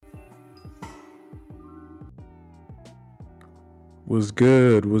Was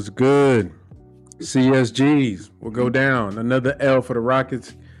good. Was good. CSGs will go down. Another L for the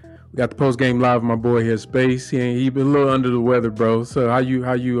Rockets. We got the post game live. My boy here, Space. He been a little under the weather, bro. So how you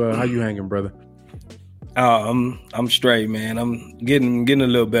hanging, brother? I'm straight, man. I'm getting a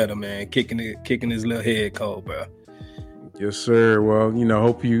little better, man. Kicking his little head cold, bro. Yes, sir. Well,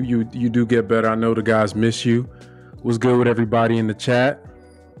 hope you do get better. I know the guys miss you. What's good with everybody in the chat?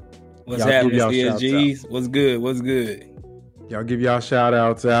 What's happening, CSGs? What's good? Y'all give y'all shout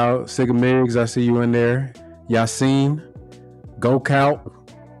outs out. Sigga Miggs, I see you in there. Yassine, Go Cout.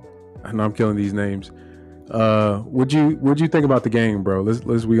 I know I'm killing these names. What'd you think about the game, bro?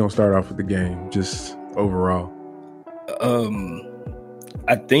 We gonna start off with the game, just overall.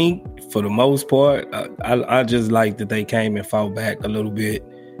 I think for the most part, I just like that they came and fought back a little bit.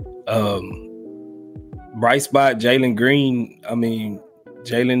 Bright spot, Jalen Green. I mean,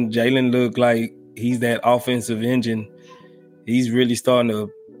 Jalen looked like he's that offensive engine. He's really starting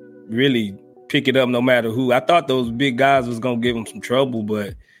to really pick it up no matter who. I thought those big guys was going to give him some trouble,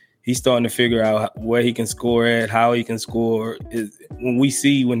 but he's starting to figure out where he can score at, how he can score. When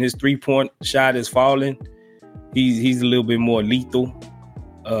his 3-point shot is falling, he's a little bit more lethal.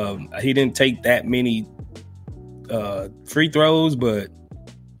 He didn't take that many free throws, but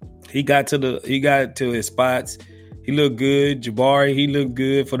he got to his spots. He looked good. Jabari, he looked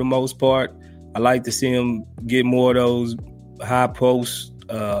good for the most part. I like to see him get more of those high post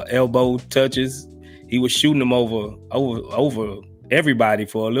elbow touches. He was shooting them over everybody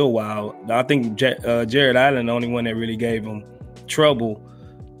for a little while. I think Jared Allen, the only one that really gave him trouble.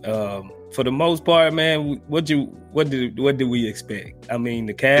 For the most part, man, what do we expect? I mean,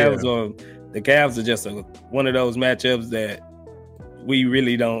 the Cavs are just one of those matchups that we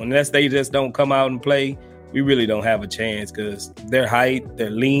really don't, unless they just don't come out and play, we really don't have a chance because their height, their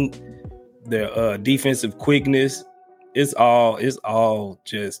length, their defensive quickness, it's all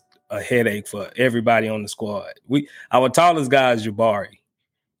just a headache for everybody on the squad. Our tallest guy is Jabari,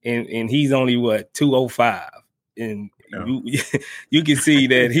 and he's only 205, and you can see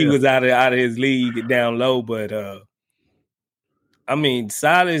that he was out of his league down low. But I mean,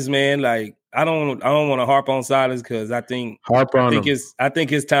 Silas, man, like I don't want to harp on Silas because I think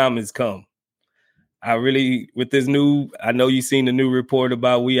his time has come. I know you've seen the new report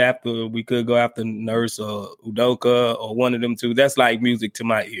about we could go after Nurse or Udoka or one of them two. That's like music to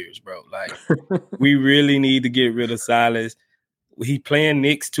my ears, bro. Like we really need to get rid of Silas. He playing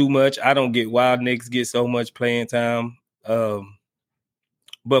Knicks too much. I don't get why Knicks get so much playing time. But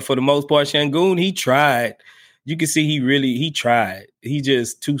for the most part, Şengün, he tried. You can see he tried. He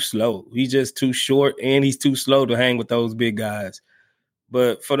just too slow. He's just too short and he's too slow to hang with those big guys.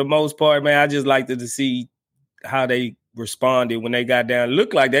 But for the most part, man, I just liked to see how they responded when they got down. It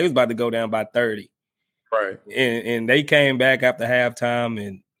looked like they was about to go down by 30. Right. And they came back after halftime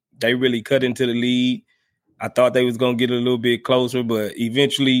and they really cut into the lead. I thought they was going to get a little bit closer, but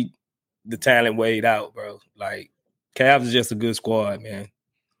eventually the talent weighed out, bro. Like, Cavs is just a good squad, man.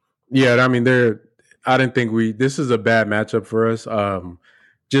 Yeah, I mean, I didn't think this is a bad matchup for us.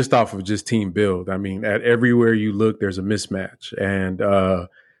 Just off of just team build. I mean, at everywhere you look, there's a mismatch. And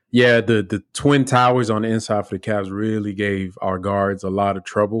the Twin Towers on the inside for the Cavs really gave our guards a lot of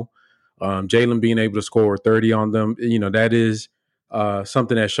trouble. Jalen being able to score 30 on them, that is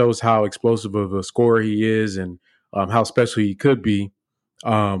something that shows how explosive of a scorer he is and how special he could be.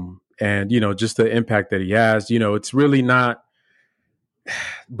 And just the impact that he has, it's really not.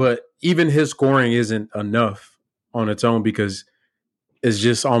 But even his scoring isn't enough on its own because it's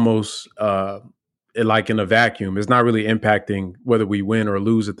just almost like in a vacuum. It's not really impacting whether we win or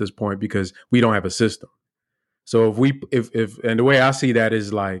lose at this point because we don't have a system. So if and the way I see that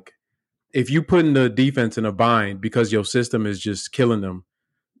is like if you put in the defense in a bind because your system is just killing them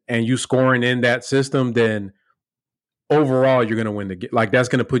and you scoring in that system, then overall you're going to win the game. Like that's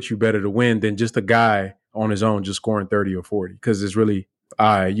going to put you better to win than just a guy on his own just scoring 30 or 40 because it's really,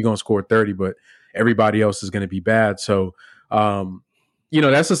 you're going to score 30, but everybody else is going to be bad. So,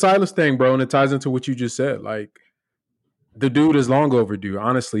 that's a Silas thing, bro, and it ties into what you just said. Like, the dude is long overdue.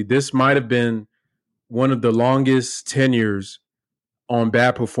 Honestly, this might have been one of the longest tenures on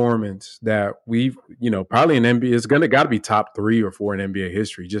bad performance that we've, probably in NBA. It's got to be top 3 or 4 in NBA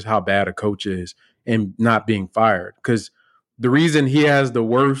history, just how bad a coach is and not being fired. Because the reason he has the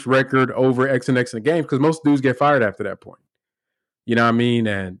worst record over X and X in the game, because most dudes get fired after that point. You know what I mean?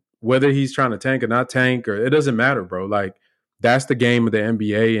 And whether he's trying to tank or not tank, or it doesn't matter, bro. Like, that's the game of the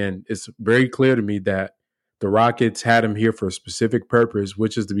NBA, and it's very clear to me that the Rockets had him here for a specific purpose,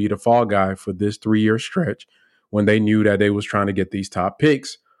 which is to be the fall guy for this 3-year stretch when they knew that they was trying to get these top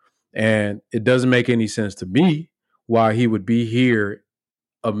picks. And it doesn't make any sense to me why he would be here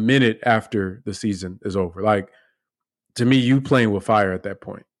a minute after the season is over. Like, to me, you playing with fire at that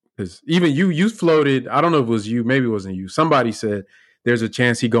point. Because even you floated, I don't know if it was you, maybe it wasn't you. Somebody said there's a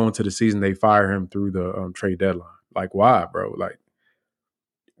chance he go into the season, they fire him through the trade deadline. Like, why, bro? Like,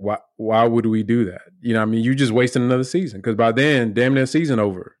 why would we do that? You know what I mean? You just wasting another season. Because by then, damn near season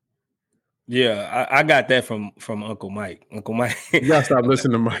over. Yeah, I got that from Uncle Mike. Uncle Mike, you gotta stop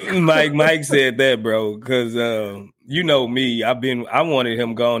listening to Mike. Mike said that, bro, because you know me. I wanted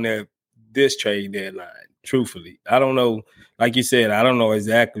him gone at this trade deadline. Truthfully, I don't know. Like you said, I don't know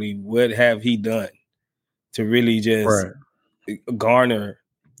exactly what have he done to really just garner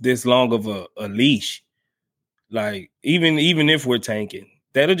this long of a leash. Like even if we're tanking,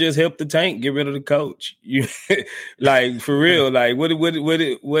 that'll just help the tank get rid of the coach. You like for real, like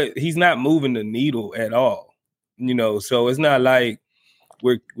what he's not moving the needle at all. You know, so it's not like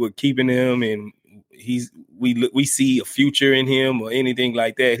we're keeping him and we see a future in him or anything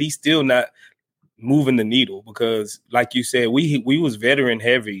like that. He's still not moving the needle because, like you said, we was veteran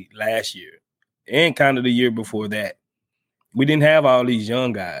heavy last year and kind of the year before that. We didn't have all these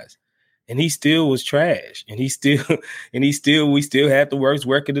young guys. And he still was trash. And we still had the worst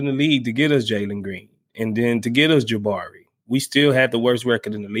record in the league to get us Jalen Green. And then to get us Jabari. We still had the worst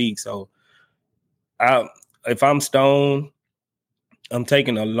record in the league. So if I'm Stone, I'm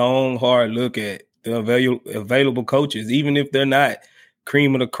taking a long, hard look at the available coaches, even if they're not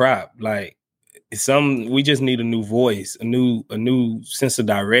cream of the crop. Like we just need a new voice, a new sense of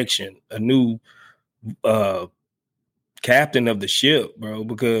direction, a new captain of the ship, bro,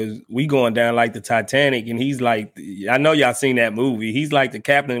 because we going down like the Titanic, and he's like, I know y'all seen that movie. He's like the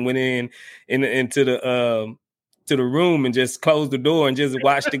captain went into the room and just closed the door and just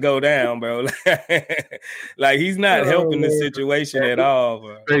watched it go down, bro. Like he's not helping the situation at all,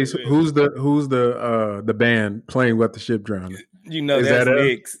 bro. Hey, so who's the band playing "Let the Ship Drown"? You know, that's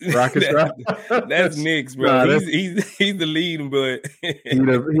Knicks. That's Knicks, bro. Nah, he's the lead, but he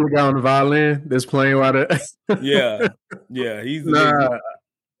the guy on the violin that's playing while yeah, he's the lead.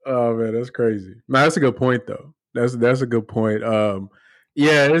 Oh man, that's crazy. Nah, that's a good point though. That's a good point.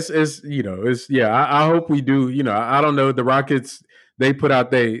 Yeah, it's I hope we do. You know, I don't know. The Rockets, they put out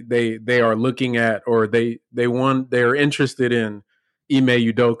they are looking at, or they're interested in Ime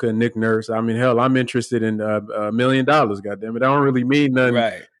Udoka and Nick Nurse. I mean, hell, I'm interested in $1 million. Goddamn it, I don't really mean nothing.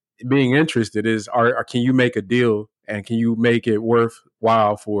 Right. Being interested is, can you make a deal and can you make it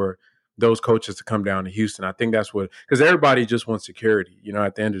worthwhile for those coaches to come down to Houston? I think that's because everybody just wants security. You know,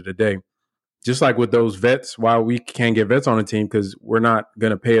 at the end of the day, just like with those vets, why we can't get vets on the team, because we're not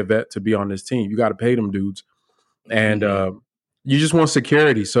going to pay a vet to be on this team. You got to pay them dudes, and you just want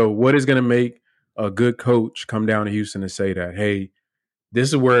security. So, what is going to make a good coach come down to Houston and say that, hey, this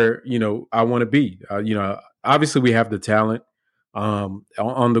is where, I want to be. Obviously we have the talent on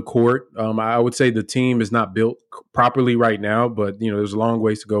the court. I would say the team is not built properly right now, but there's a long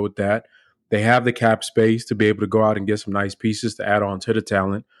ways to go with that. They have the cap space to be able to go out and get some nice pieces to add on to the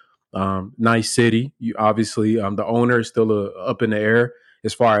talent. Nice city. Obviously, the owner is still up in the air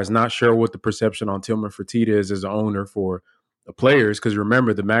as far as not sure what the perception on Tillman Fertitta is as an owner for the players. Because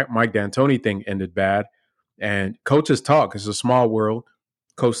remember, the Mike D'Antoni thing ended bad. And coaches talk. It's a small world.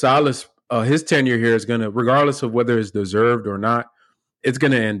 Coach Silas, his tenure here is going to, regardless of whether it's deserved or not, it's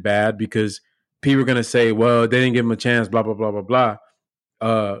going to end bad because people are going to say, well, they didn't give him a chance, blah, blah, blah, blah,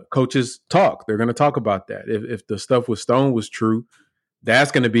 blah. Coaches talk. They're going to talk about that. If the stuff with Stone was true,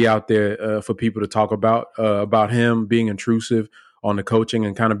 that's going to be out there for people to talk about him being intrusive on the coaching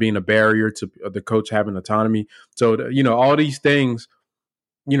and kind of being a barrier to the coach having autonomy. So, all these things,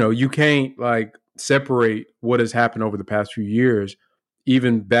 you can't separate what has happened over the past few years,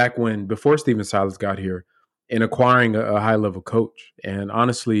 even back before Stephen Silas got here, in acquiring a high-level coach. And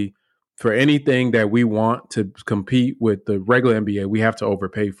honestly, for anything that we want to compete with the regular NBA, we have to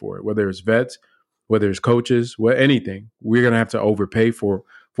overpay for it, whether it's vets, whether it's coaches, anything. We're going to have to overpay for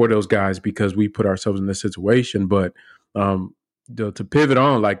those guys because we put ourselves in this situation. But to pivot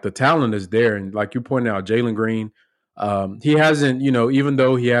on, the talent is there. And like you pointed out, Jalen Green, he hasn't, even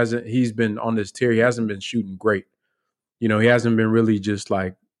though he's been on this tier, he hasn't been shooting great. He hasn't been really just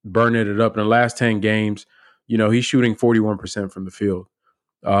burning it up. In the last 10 games, he's shooting 41% from the field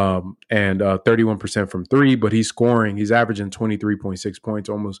and 31% from three, but he's scoring. He's averaging 23.6 points,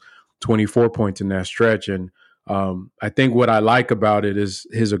 almost 24 points in that stretch. And I think what I like about it is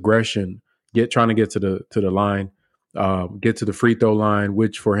his aggression, trying to get to the line, get to the free throw line,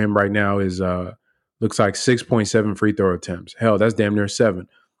 which for him right now is looks like 6.7 free throw attempts. Hell, that's damn near 7.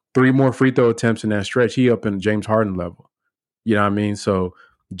 3 more free throw attempts in that stretch. He up in James Harden level. You know what I mean? So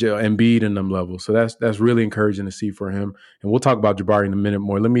Embiid in them levels. So that's really encouraging to see for him. And we'll talk about Jabari in a minute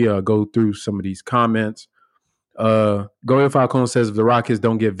more. Let me go through some of these comments. Goyo Falcone says if the Rockets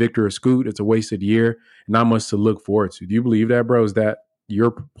don't get Victor or Scoot, it's a wasted year. Not much to look forward to. Do you believe that, bro? Is that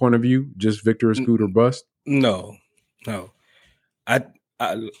your point of view? Just Victor or Scoot or bust? No. I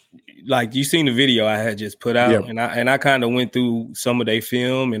like you seen the video I had just put out, and I kind of went through some of their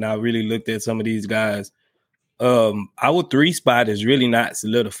film, and I really looked at some of these guys. Our 3 spot is really not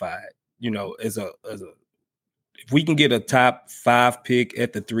solidified. As a if we can get a top 5 pick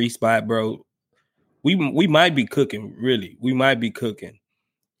at the 3 spot, bro, we might be cooking. Really, we might be cooking.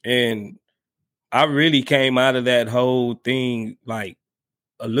 And I really came out of that whole thing like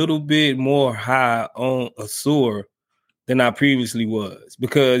a little bit more high on Ausar than I previously was,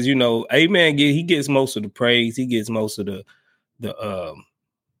 because A-Man he gets most of the praise, he gets most of the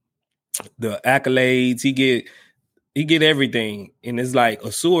accolades, he get everything, and it's like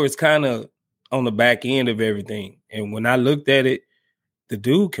Ausar is kind of on the back end of everything. And when I looked at it, the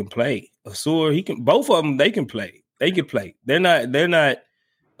dude can play. Ausar, he can. Both of them, they can play. They can play. They're not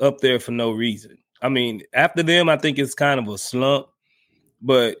up there for no reason. I mean, after them, I think it's kind of a slump.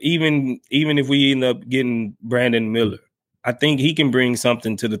 But even if we end up getting Brandon Miller, I think he can bring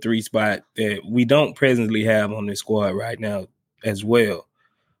something to the 3 spot that we don't presently have on this squad right now as well.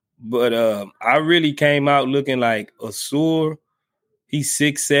 But I really came out looking like Ausar. He's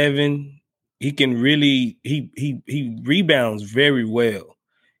 6'7". He can really he rebounds very well,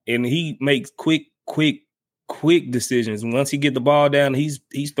 and he makes quick decisions. Once he get the ball down, he's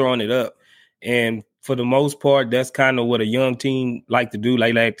throwing it up. And for the most part, that's kind of what a young team like to do.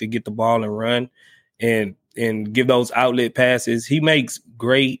 They like to get the ball and run and give those outlet passes. He makes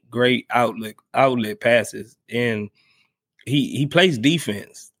great outlet passes, and he plays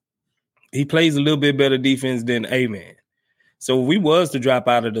defense. He plays a little bit better defense than A-Man. So if we was to drop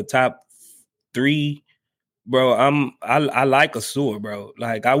out of the top 3, bro, I like Ausar, bro.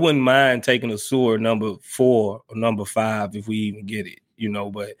 Like, I wouldn't mind taking Ausar number 4 or number 5 if we even get it,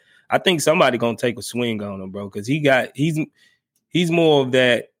 but I think somebody gonna take a swing on him, bro, because he's more of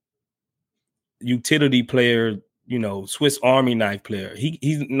that utility player, Swiss Army knife player.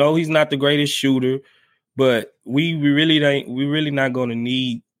 He's not the greatest shooter, but we really not gonna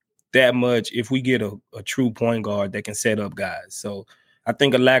need that much if we get a true point guard that can set up guys. So I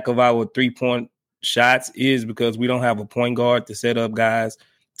think a lack of our 3-point shots is because we don't have a point guard to set up guys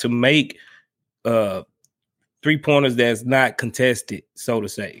to make 3-pointers that's not contested, so to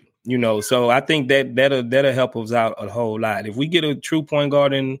say. So I think that'll help us out a whole lot. If we get a true point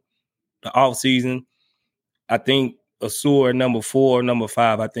guard in the offseason, I think Ausar number 4, number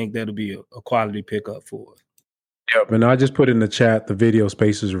 5, I think that'll be a quality pickup for us. Yep, and I just put in the chat the video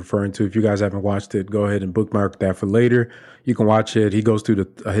Space is referring to. If you guys haven't watched it, go ahead and bookmark that for later. You can watch it. He goes through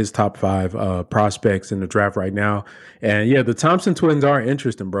his top 5 prospects in the draft right now. And yeah, the Thompson twins are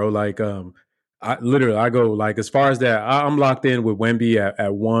interesting, bro. Like, I go like, as far as that, I'm locked in with Wemby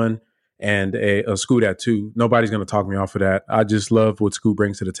at 1 and a Scoot at 2. Nobody's going to talk me off of that. I just love what Scoot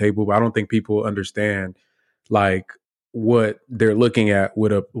brings to the table, but I don't think people understand like what they're looking at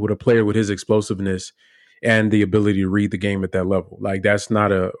with a player with his explosiveness and the ability to read the game at that level. Like, that's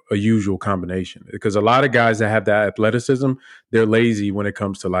not a usual combination, because a lot of guys that have that athleticism, they're lazy when it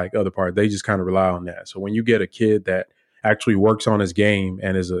comes to like other parts. They just kind of rely on that. So when you get a kid that actually works on his game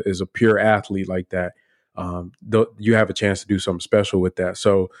and is a pure athlete like that, you have a chance to do something special with that.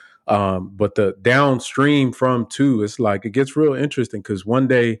 So, but the downstream from 2, it's like, it gets real interesting, because one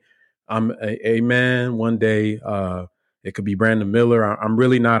day I'm a man, one day it could be Brandon Miller. I'm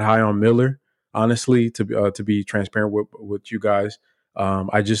really not high on Miller, honestly, to be transparent with you guys. I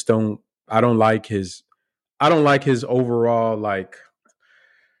don't like his overall, like,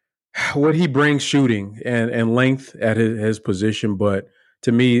 what he brings shooting and length at his position. But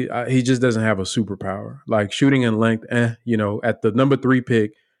to me, he just doesn't have a superpower. Like, shooting and length, at the number 3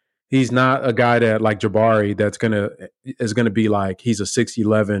 pick, he's not a guy that like Jabari is gonna be like, he's a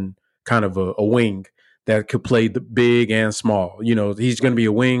 6'11" kind of a wing that could play the big and small. He's going to be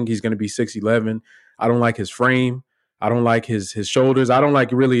a wing. He's going to be 6'11". I don't like his frame. I don't like his shoulders. I don't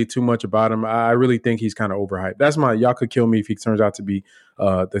like really too much about him. I really think he's kind of overhyped. Y'all could kill me if he turns out to be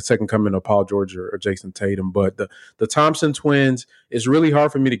the second coming of Paul George or Jason Tatum. But the Thompson twins, it's really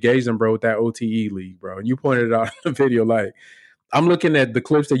hard for me to gauge them, bro, with that OTE league, bro. And you pointed it out in the video. Like, I'm looking at the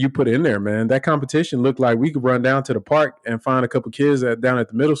clips that you put in there, man. That competition looked like we could run down to the park and find a couple kids down at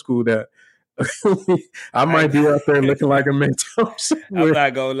the middle school that I might be out there looking like a man. I'm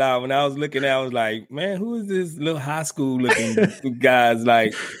not gonna lie. When I was looking at, I was like, man, who is this little high school looking guys?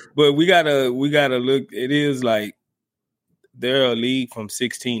 Like, but we gotta look. It is like they're a league from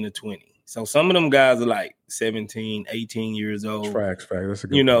 16 to 20. So some of them guys are like 17, 18 years old. Facts. That's a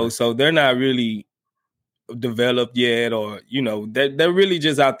good point. So they're not really developed yet, or they're really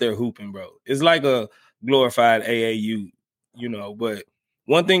just out there hooping, bro. It's like a glorified AAU, But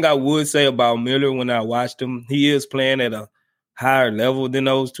one thing I would say about Miller when I watched him, he is playing at a higher level than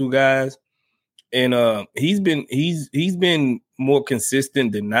those two guys, and he's been more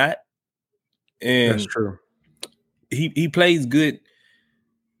consistent than not. And that's true. He plays good.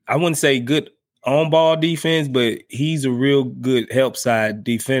 I wouldn't say good on-ball defense, but he's a real good help side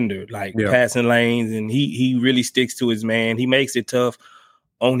defender, like passing lanes, and he really sticks to his man. He makes it tough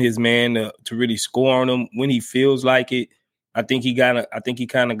on his man to really score on him when he feels like it. I think he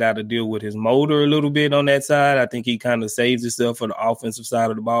kind of got to deal with his motor a little bit on that side. I think he kind of saves himself for the offensive side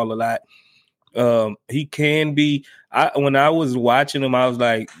of the ball a lot. He can be. When I was watching him, I was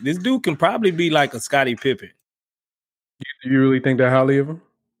like, this dude can probably be like a Scottie Pippen. Do you really think that highly of him?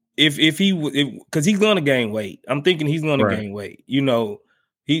 If because he's going to gain weight. I'm thinking he's going to gain weight.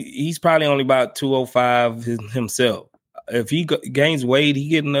 He's probably only about 205 himself. If he gains weight, he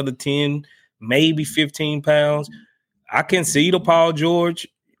get another 10, maybe 15 pounds. I can see the Paul George,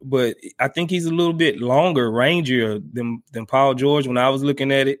 but I think he's a little bit longer, rangier than Paul George when I was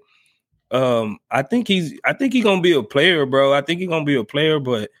looking at it. I think he's gonna be a player, bro. I think he's gonna be a player,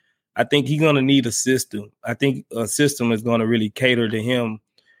 but I think he's gonna need a system. I think a system is gonna really cater to him,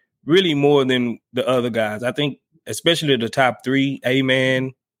 really more than the other guys. I think especially the top three,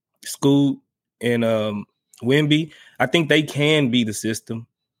 A-Man, Scoot, and Wemby, I think they can be the system.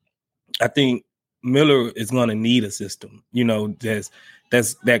 I think Miller is gonna need a system, that's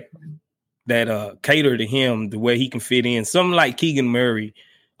cater to him the way he can fit in. Something like Keegan Murray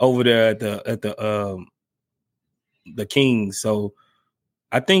over there at the Kings. So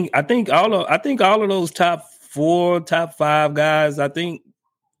I think all of those top 4, top 5 guys, I think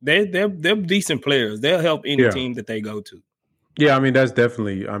they're decent players. They'll help any team that they go to. Yeah, I mean that's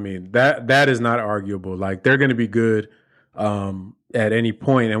definitely. I mean that is not arguable. Like they're going to be good at any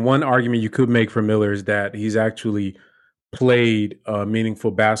point. And one argument you could make for Miller is that he's actually played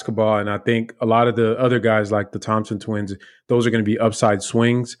meaningful basketball. And I think a lot of the other guys like the Thompson twins, those are going to be upside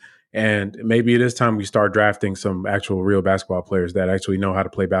swings. And maybe it is time we start drafting some actual real basketball players that actually know how to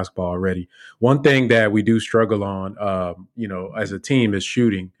play basketball already. One thing that we do struggle on, as a team is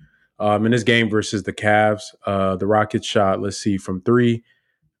shooting. In this game versus the Cavs, the Rockets shot, let's see, from 3.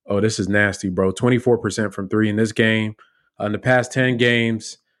 Oh, this is nasty, bro. 24% from 3 in this game. In the past 10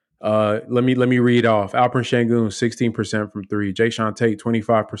 games, let me read off. Alperen Sengun, 16% from 3. Jayshawn Tate,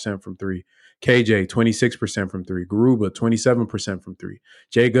 25% from 3. KJ, 26% from 3. Garuba, 27% from 3.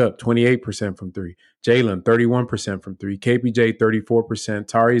 Jacob, 28% from 3. Jalen, 31% from 3. KPJ, 34%.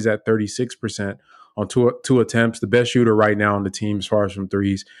 Tari's at 36% on two attempts. The best shooter right now on the team as far as from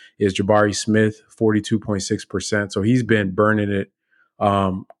threes is Jabari Smith, 42.6%. So he's been burning it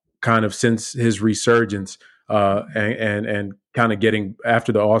kind of since his resurgence and kind of getting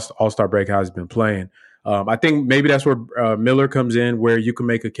after the All-Star break how he's been playing. I think maybe that's where Miller comes in, where you can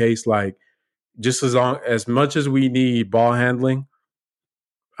make a case like just as much as we need ball handling,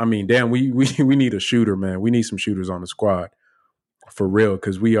 I mean, damn, we need a shooter, man. We need some shooters on the squad for real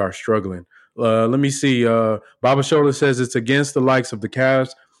because we are struggling. Let me see. Baba Shola says it's against the likes of the Cavs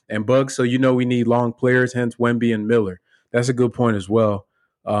and Bucks, so we need long players, hence Wemby and Miller. That's a good point as well.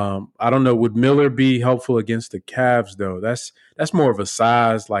 I don't know. Would Miller be helpful against the Cavs, though? That's more of a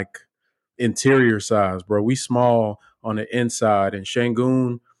size, like interior size, bro. We small on the inside, and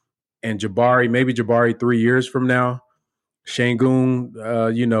Sengun and Jabari, maybe Jabari 3 years from now.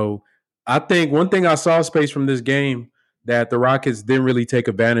 Sengun, I think one thing I saw, Space, from this game that the Rockets didn't really take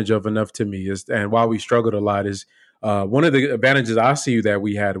advantage of enough to me is, and why we struggled a lot is one of the advantages I see that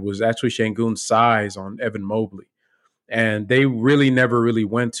we had was actually Sengun's size on Evan Mobley. And they really never really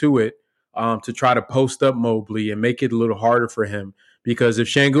went to it to try to post up Mobley and make it a little harder for him. Because if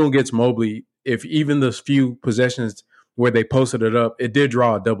Sengun gets Mobley, if even the few possessions where they posted it up, it did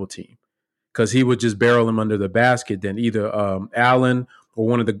draw a double team because he would just barrel him under the basket. Then either Allen or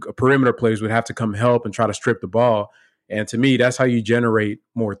one of the perimeter players would have to come help and try to strip the ball. And to me, that's how you generate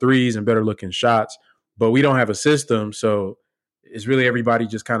more threes and better looking shots. But we don't have a system. So it's really everybody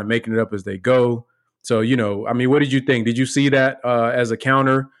just kind of making it up as they go. So, I mean, what did you think? Did you see that as a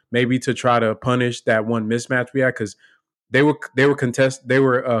counter, maybe to try to punish that one mismatch we had? Because they were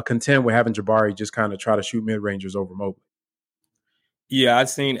content with having Jabari just kind of try to shoot mid-rangers over Mobley. Yeah, I've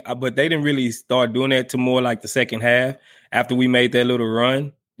seen, but they didn't really start doing that to more like the second half after we made that little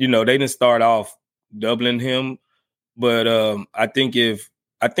run. They didn't start off doubling him. But the thing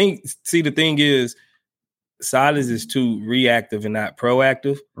is, Silas is too reactive and not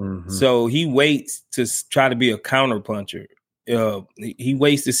proactive. Mm-hmm. So he waits to try to be a counter puncher. He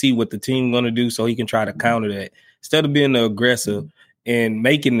waits to see what the team going to do so he can try to counter that instead of being the aggressor and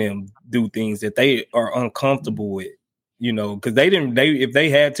making them do things that they are uncomfortable with, because if they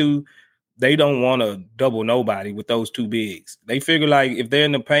had to, they don't want to double nobody with those two bigs. They figure like if they're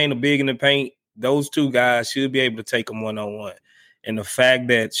in the paint or big in the paint, those two guys should be able to take them one-on-one. And the fact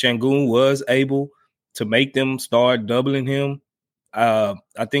that Sengun was able to make them start doubling him, I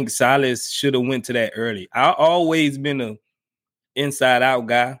think Silas should have went to that early. I've always been a inside out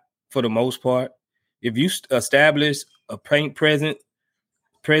guy for the most part. If you establish a paint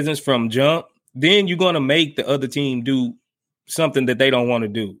presence from jump, then you're going to make the other team do something that they don't want to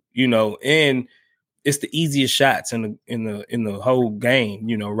do, and it's the easiest shots in the whole game,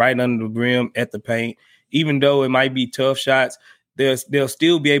 right under the rim at the paint. Even though it might be tough shots, they'll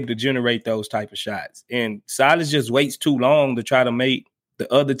still be able to generate those type of shots. And Silas just waits too long to try to make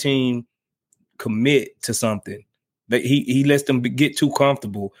the other team commit to something. That he lets them get too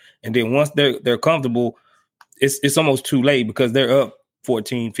comfortable, and then once they're comfortable, it's almost too late because they're up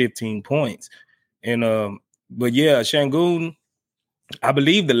 14, 15 points. And but yeah, Sengun, I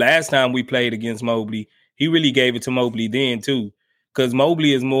believe the last time we played against Mobley, he really gave it to Mobley then too, because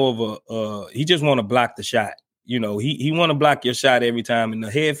Mobley is more of he just want to block the shot. He want to block your shot every time, and the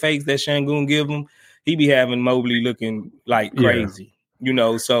head fakes that Sengun give him, he be having Mobley looking like crazy.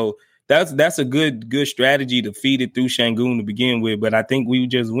 So that's a good strategy to feed it through Sengun to begin with, but I think we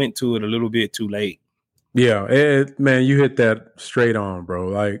just went to it a little bit too late. Yeah, man, you hit that straight on, bro.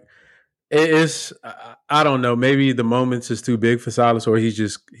 Like it's, I don't know, maybe the moments is too big for Silas, or he's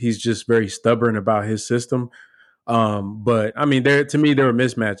just very stubborn about his system. But I mean, there were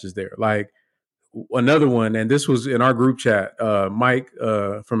mismatches there. Like another one, and this was in our group chat. Mike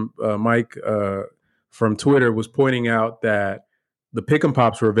from Twitter was pointing out that the pick and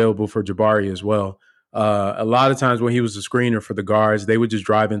pops were available for Jabari as well. A lot of times when he was a screener for the guards, they would just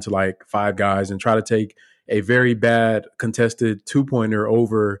drive into like 5 guys and try to take a very bad contested 2-pointer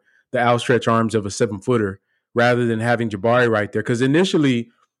over the outstretched arms of a 7-footer rather than having Jabari right there. Because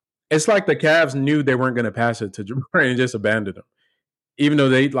initially, it's like the Cavs knew they weren't going to pass it to Jabari and just abandoned him. Even though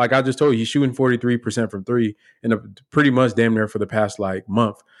they, like I just told you, he's shooting 43% from 3 and pretty much damn near for the past like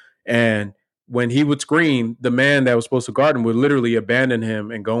month. And when he would screen, the man that was supposed to guard him would literally abandon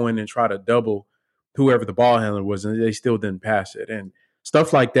him and go in and try to double whoever the ball handler was, and they still didn't pass it. And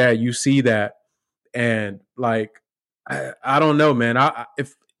stuff like that, you see that. And like, I don't know, man.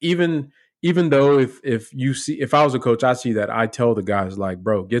 Even though if I was a coach, I see that, I tell the guys like,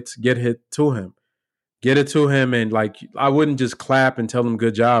 bro, get hit to him. Get it to him, and like I wouldn't just clap and tell them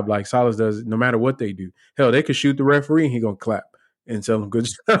good job like Silas does. No matter what they do, hell, they could shoot the referee and he gonna clap and tell them good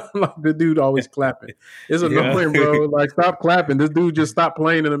job. Like the dude always clapping. It's annoying, bro. Like stop clapping. This dude just stopped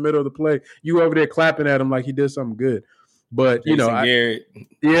playing in the middle of the play. You over there clapping at him like he did something good. But Jason Garrett.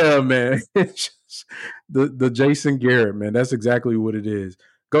 Yeah, man. It's just the Jason Garrett, man. That's exactly what it is.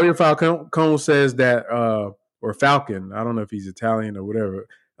 Goya Falcone says that, or Falcon. I don't know if he's Italian or whatever.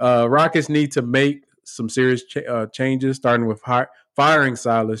 Rockets need to make some serious changes, starting with firing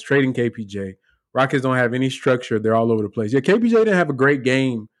Silas, trading KPJ. Rockets don't have any structure. They're all over the place. Yeah, KPJ didn't have a great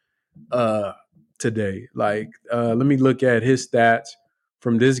game today. Like, let me look at his stats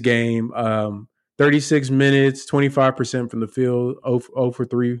from this game. 36 minutes, 25% from the field, 0 for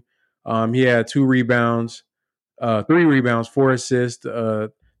 3. He had 2 rebounds, 3 rebounds, 4 assists,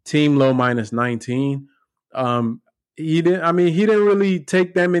 team low minus 19. He didn't really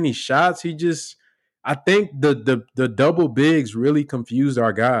take that many shots. He just, I think the double bigs really confused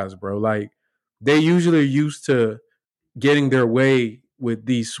our guys, bro. Like they usually are used to getting their way with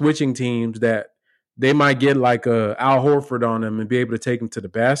these switching teams that they might get like a Al Horford on them and be able to take them to the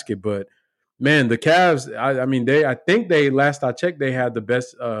basket. But man, the Cavs, I think last I checked, they had the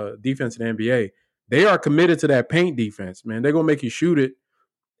best defense in the NBA. They are committed to that paint defense, man. They're gonna make you shoot it,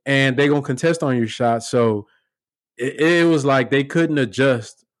 and they're gonna contest on your shot. So it was like they couldn't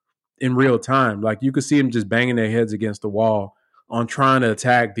adjust in real time. Like you could see them just banging their heads against the wall on trying to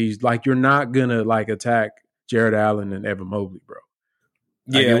attack these. Like you're not gonna like attack Jared Allen and Evan Mobley, bro.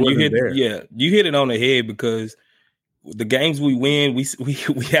 Like, you hit it on the head, because the games we win,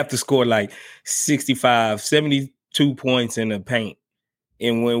 we have to score like 65, 72 points in the paint.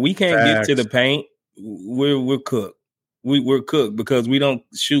 And when we can't get to the paint, we're cooked. We're cooked because we don't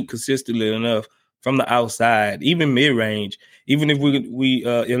shoot consistently enough from the outside, even mid-range. Even if we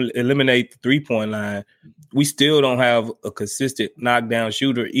eliminate the 3-point line, we still don't have a consistent knockdown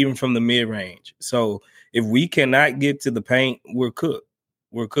shooter, even from the mid-range. So if we cannot get to the paint, we're cooked.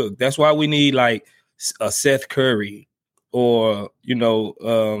 We're cooked. That's why we need like a Seth Curry or,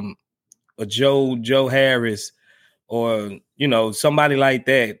 a Joe Harris or, somebody like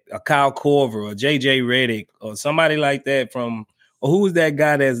that, a Kyle Korver or JJ Redick or somebody like that or who is that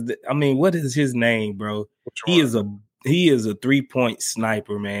guy what is his name, bro? He is a 3-point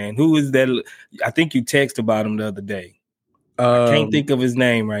sniper, man. Who is that? I think you texted about him the other day. I can't think of his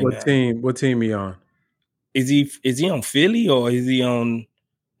name now. What team he on? Is he on Philly or is he on?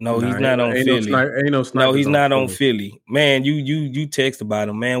 No, he's not on Philly. No, he's not on Philly. Man, you text about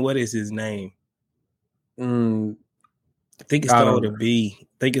him, man. What is his name? I think it started with a B. I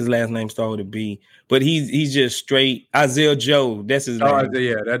think his last name started with a B. But he's just straight Isaiah Joe. That's his name.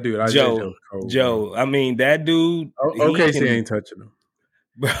 Yeah, that dude. Joe. I mean, that dude. OKC ain't touching him.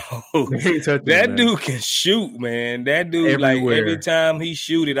 Bro, that dude can shoot, man. That dude, everywhere. Like every time he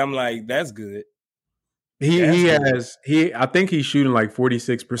shoot it, I'm like, that's good. I think he's shooting like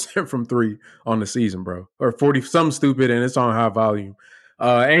 46% from 3 on the season, bro. Or 40, something stupid, and it's on high volume.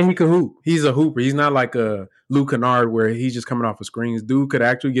 And he can hoop. He's a hooper. He's not like a Luke Kennard where he's just coming off of screens. Dude could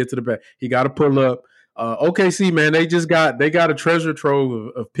actually get to the back. He got to pull up. OKC, man, they got a treasure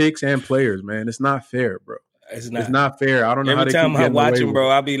trove of picks and players, man. It's not fair, bro. It's not fair. I don't know how they keep getting away with it. Every time I watch him, bro,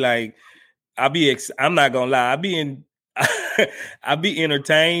 I'm not gonna lie. I'll be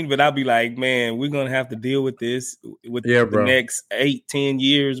entertained, but I'll be like, man, we're gonna have to deal with this the next 8-10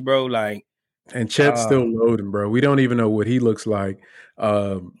 years, bro. Like, and Chet's still loading, bro. We don't even know what he looks like.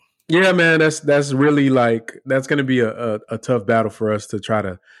 Yeah, man, that's really like that's gonna be a tough battle for us to try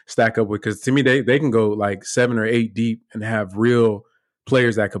to stack up with, because to me they can go like 7 or 8 deep and have real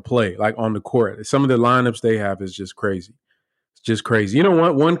players that could play like on the court. Some of the lineups they have is just crazy. It's just crazy. You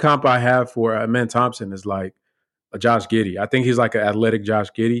know, one comp I have for Amen Thompson is like a Josh Giddey. I think he's like an athletic Josh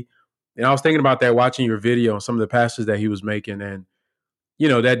Giddey. And I was thinking about that watching your video and some of the passes that he was making. And, you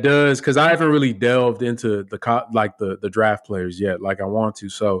know, that does, because I haven't really delved into the draft players yet like I want to.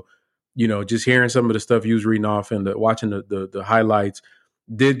 So, you know, just hearing some of the stuff you was reading off and watching the highlights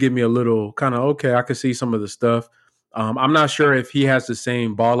did give me a little kind of, okay, I could see some of the stuff. I'm not sure if he has the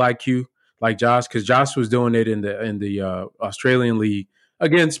same ball IQ like Josh, because Josh was doing it in the Australian league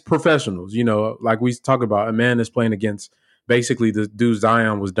against professionals. You know, like we talked about, a man is playing against basically the dude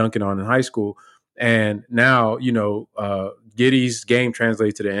Zion was dunking on in high school. And now, you know, Giddey's game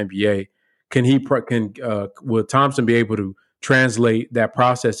translates to the NBA. Will Thompson be able to translate that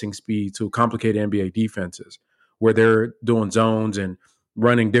processing speed to complicated NBA defenses where they're doing zones and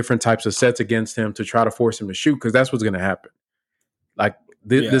running different types of sets against him to try to force him to shoot? Because that's what's going to happen. Like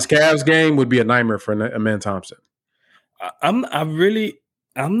this Cavs game would be a nightmare for Amen Thompson. I'm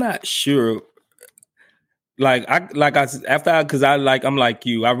not sure. I'm like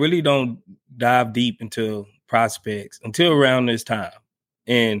you. I really don't dive deep into prospects until around this time,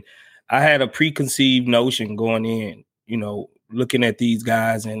 and I had a preconceived notion going in. You know, looking at these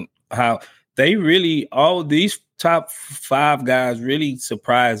guys and how they really, all these top 5 guys really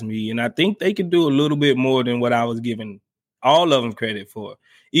surprised me. And I think they could do a little bit more than what I was giving all of them credit for.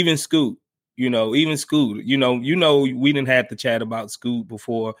 Even Scoot, we didn't have to chat about Scoot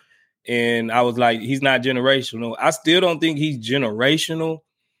before. And I was like, he's not generational. I still don't think he's generational,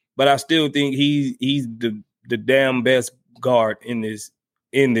 but I still think he's the damn best guard in this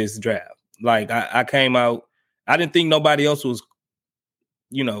draft. Like I came out, I didn't think nobody else was,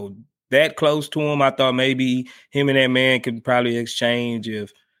 that close to him. I thought maybe him and that man could probably exchange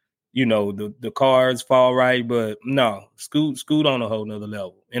if, the cards fall right. But no, Scoot on a whole nother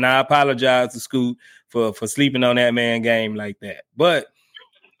level. And I apologize to Scoot for sleeping on that man game like that. But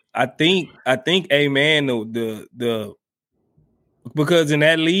I think man, the because in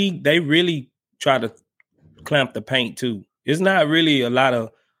that league, they really try to clamp the paint too. It's not really a lot of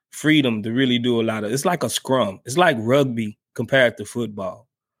freedom to really do a lot of. It's like a scrum. It's like rugby compared to football,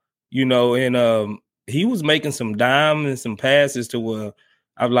 and he was making some dimes and some passes to where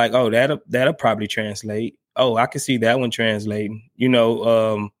I'm like, oh, that'll probably translate. Oh, I can see that one translating. He's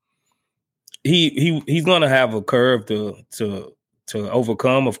gonna have a curve to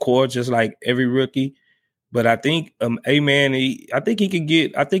overcome, of course, just like every rookie. But I think I think he can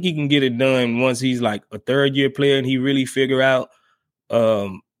get it done once he's like a third year player and he really figure out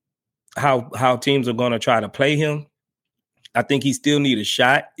how teams are gonna try to play him. I think he still need a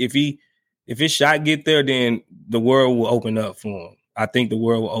shot. If his shot get there, then the world will open up for him. I think the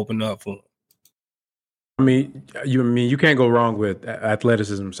world will open up for him. I mean, you can't go wrong with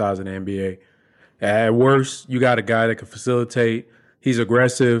athleticism, size in the NBA. At worst, you got a guy that can facilitate. He's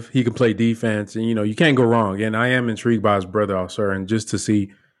aggressive. He can play defense, and you can't go wrong. And I am intrigued by his brother also, and just to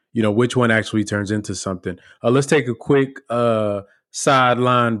see, which one actually turns into something. Let's take a quick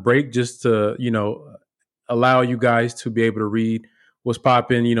sideline break just to allow you guys to be able to read what's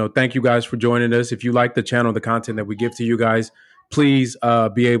popping. Thank you guys for joining us. If you like the channel, the content that we give to you guys, please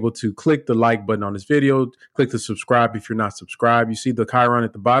be able to click the like button on this video, click the subscribe if you're not subscribed. You see the Chiron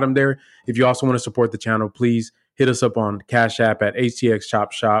at the bottom there. If you also want to support the channel, please hit us up on Cash App at HTX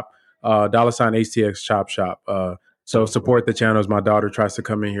Chop Shop, $ HTX Chop Shop. So support the channel as my daughter tries to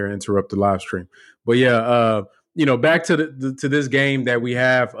come in here and interrupt the live stream. But yeah, back to to this game that we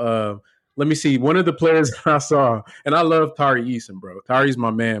have. Let me see. One of the players I saw, and I love Tari Eason, bro. Tari's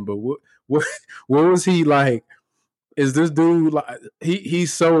my man, but what was he like? Is this dude like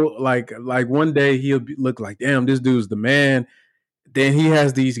he's so like one day he'll look like, damn, this dude's the man. Then he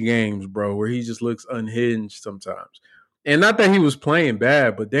has these games, bro, where he just looks unhinged sometimes. And not that he was playing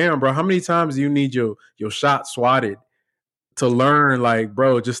bad, but damn, bro, how many times do you need your shot swatted to learn, like,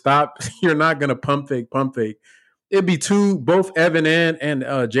 bro, just stop. You're not gonna pump fake. It'd be both Evan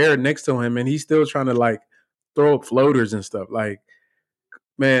and Jared next to him, and he's still trying to like throw up floaters and stuff. Like,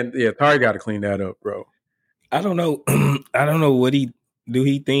 man, yeah, Tari got to clean that up, bro. I don't know. I don't know what he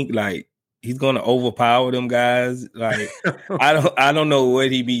think like he's gonna overpower them guys. Like, I don't know what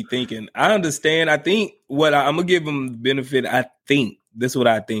he be thinking. I understand. I think I'm gonna give him the benefit. I think this is what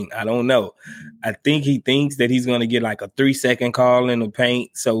I think. I don't know. I think he thinks that he's gonna get like a 3-second call in the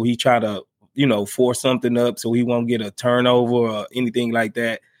paint, so he try to force something up so he won't get a turnover or anything like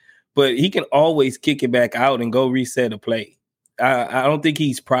that. But he can always kick it back out and go reset a play. I don't think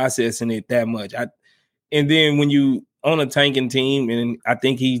he's processing it that much. And then when you on a tanking team, and I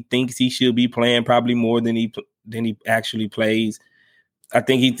think he thinks he should be playing probably more than he actually plays. I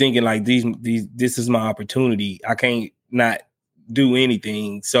think he's thinking like this is my opportunity. I can't not do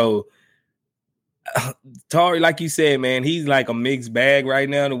anything. So Tari, like you said, man, he's like a mixed bag right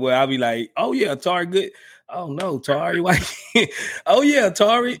now to where I'll be like, oh yeah, Tari good. Oh no, Tari, why? Oh yeah,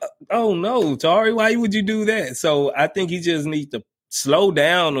 Tari. Oh no, Tari, why would you do that? So I think he just needs to slow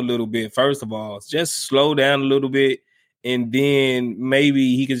down a little bit. First of all, just slow down a little bit, and then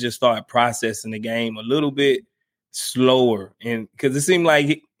maybe he could just start processing the game a little bit slower. And because it seemed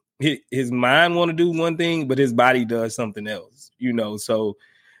like his mind want to do one thing, but his body does something else. So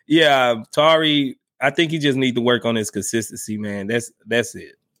yeah, Tari, I think he just need to work on his consistency, man. That's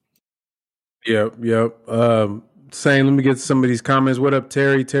it. Yep. Saying, let me get some of these comments. What up,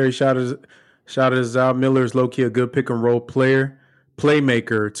 Terry? Terry shouted us out. Miller's low-key a good pick and roll player,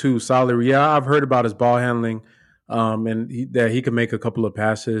 playmaker too. Solid. Yeah, I've heard about his ball handling, and that he can make a couple of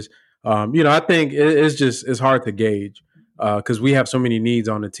passes. I think it's hard to gauge because we have so many needs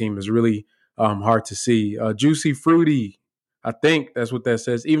on the team. It's really hard to see. Juicy Fruity, I think that's what that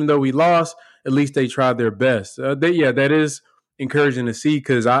says. Even though we lost, at least they tried their best. That is encouraging to see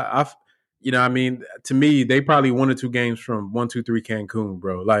because to me, they probably 1 or 2 games from 1, 2, 3 Cancun,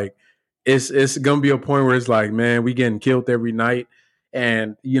 bro. Like, it's gonna be a point where it's like, man, we getting killed every night,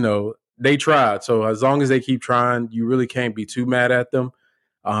 and they tried. So as long as they keep trying, you really can't be too mad at them.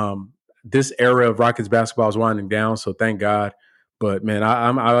 This era of Rockets basketball is winding down, so thank God. But man,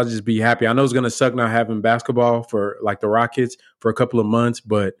 I'll just be happy. I know it's gonna suck not having basketball for like the Rockets for a couple of months,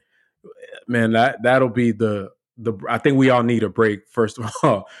 but man, that'll be the. I think we all need a break, first of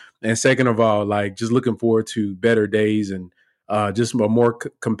all, and second of all, like just looking forward to better days and just a more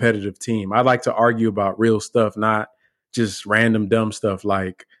competitive team. I like to argue about real stuff, not just random dumb stuff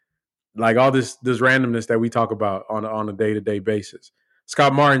like all this randomness that we talk about on a day-to-day basis.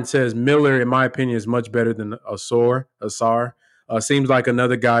 Scott Martin says Miller, in my opinion, is much better than Asar. Seems like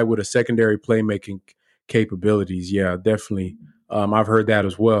another guy with a secondary playmaking capabilities. Yeah, definitely. I've heard that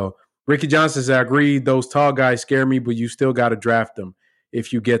as well. Ricky Johnson says, I agree. Those tall guys scare me, but you still got to draft them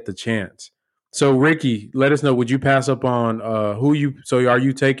if you get the chance. So, Ricky, let us know. Would you pass up on So, are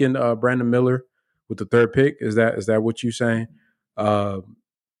you taking Brandon Miller with the 3rd pick? Is that what you're saying?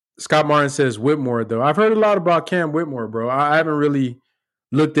 Scott Martin says Whitmore, though. I've heard a lot about Cam Whitmore, bro. I haven't really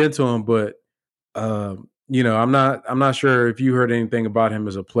looked into him, but I'm not sure if you heard anything about him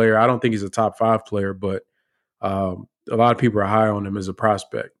as a player. I don't think he's a top 5 player, but a lot of people are high on him as a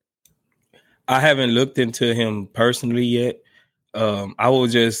prospect. I haven't looked into him personally yet. I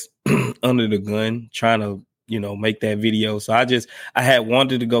was just under the gun trying to, make that video. So I had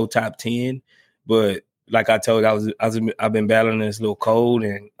wanted to go top 10, but like I told you, I've been battling this little cold,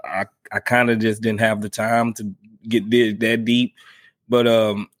 and I kind of just didn't have the time to get that deep. But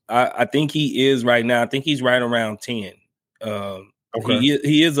I think he is right now. I think he's right around 10. Okay.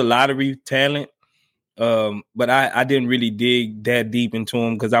 He is a lottery talent. But I didn't really dig that deep into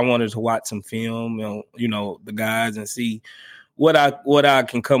him because I wanted to watch some film, the guys, and see what I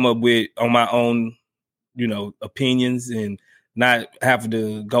can come up with on my own, opinions. And not having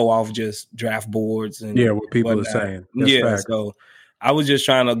to go off just draft boards and what people are saying. That's fact. So I was just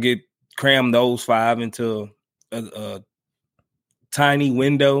trying to cram those 5 into a tiny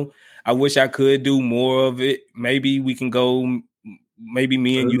window. I wish I could do more of it. Maybe we can go. Maybe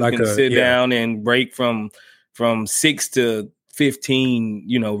me and you can sit down and break from 6 to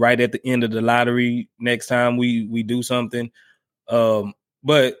 15. Right at the end of the lottery next time we do something.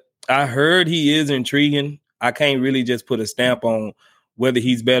 But I heard he is intriguing. I can't really just put a stamp on whether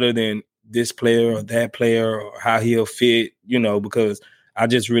he's better than this player or that player or how he'll fit. Because I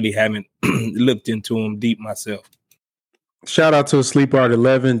just really haven't looked into him deep myself. Shout out to Sleep Art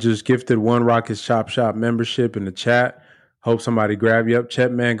 11, just gifted 1 Rockets Chop Shop membership in the chat. Hope somebody grab you up.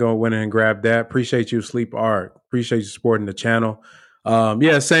 Chet man, go went in and grab that. Appreciate you, Sleep Art. Appreciate you supporting the channel.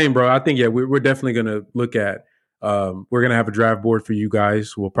 Same, bro. I think we're definitely gonna look at. We're gonna have a draft board for you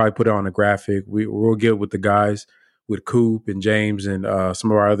guys. We'll probably put it on a graphic. We'll get with the guys, with Coop and James and some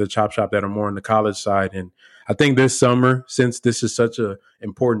of our other Chop Shop that are more on the college side. And I think this summer, since this is such a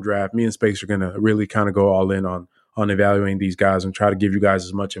important draft, me and Space are gonna really kind of go all in on evaluating these guys and try to give you guys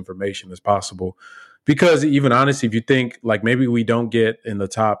as much information as possible. Because even honestly, if you think like maybe we don't get in the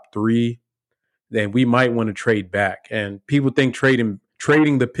top 3, then we might want to trade back. And people think trading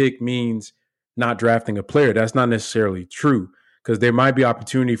the pick means not drafting a player. That's not necessarily true, because there might be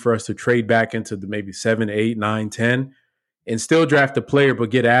opportunity for us to trade back into the maybe 7, 8, 9, 10 and still draft a player, but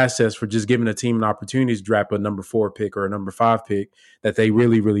get assets for just giving a team an opportunity to draft a number 4 pick or a number 5 pick that they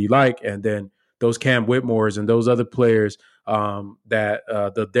really, really like. And then those Cam Whitmores and those other players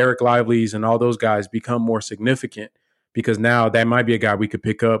the Derek Lively's and all those guys become more significant, because now that might be a guy we could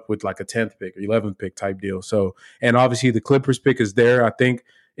pick up with like a 10th pick or 11th pick type deal. So, and obviously the Clippers pick is there. I think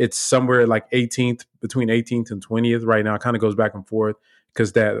it's somewhere like 18th, between 18th and 20th right now. It kind of goes back and forth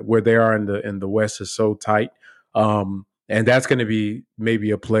because that where they are in the West is so tight. And that's going to be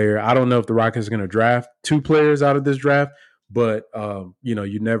maybe a player. I don't know if the Rockets are going to draft 2 players out of this draft, but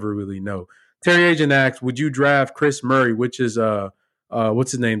you never really know. Terry Agent asks, would you draft Chris Murray, which is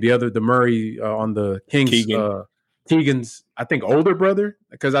what's his name? The Murray on the Kings. Keegan's, I think, older brother,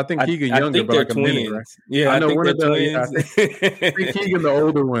 because I think Keegan younger, but like twins. A minute, right? Yeah, I know one of the. Yeah, I think Keegan the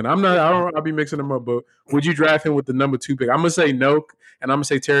older one. I'll be mixing them up. But would you draft him with the number 2 pick? I'm gonna say no, and I'm gonna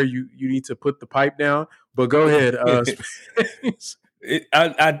say Terry, you need to put the pipe down. But go ahead.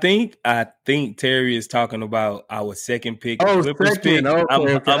 I think Terry is talking about our second pick. Oh, second. Pick.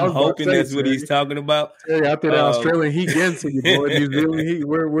 Okay, I'm hoping that's what he's talking about. Terry, out there, Australian Heat getting to you, boy. New Zealand Heat.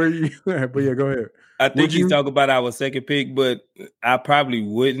 Where are you at? But yeah, go ahead. I think he's talking about our second pick, but I probably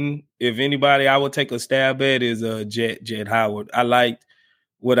wouldn't. If anybody, I would take a stab at is Jett Howard. I liked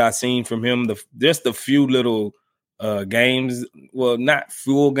what I seen from him. Just a few little games. Well, not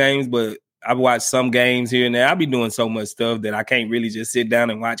full games, but I've watched some games here and there. I be doing so much stuff that I can't really just sit down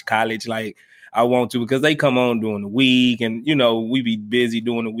and watch college like I want to, because they come on during the week and, we be busy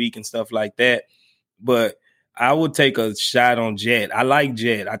during the week and stuff like that. But I would take a shot on Jett. I like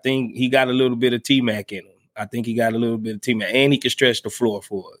Jett. I think he got a little bit of T-Mac in him. And he can stretch the floor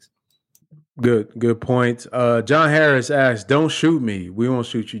for us. Good point. John Harris asks, don't shoot me. We won't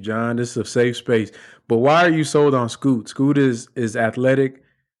shoot you, John. This is a safe space. But why are you sold on Scoot? Scoot is athletic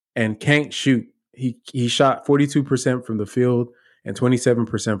and can't shoot. He shot 42% from the field and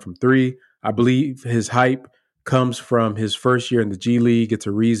 27% from 3. I believe his hype comes from his first year in the G League. It's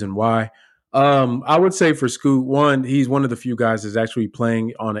a reason why. I would say for Scoot, one, he's one of the few guys that's actually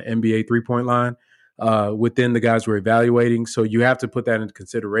playing on an NBA 3-point line within the guys we're evaluating. So you have to put that into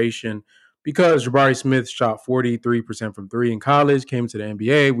consideration, because Jabari Smith shot 43% from 3 in college, came to the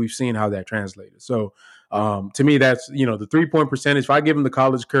NBA. We've seen how that translated. So to me, that's, the 3-point percentage. If I give him the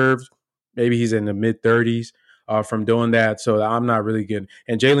college curves, maybe he's in the mid 30s from doing that. So I'm not really good.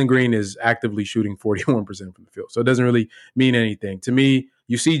 And Jalen Green is actively shooting 41% from the field. So it doesn't really mean anything. To me,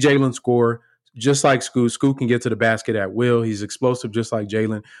 you see Jalen score just like Scoot. Scoot can get to the basket at will. He's explosive just like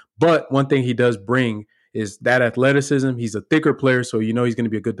Jalen. But one thing he does bring is that athleticism. He's a thicker player, so he's going to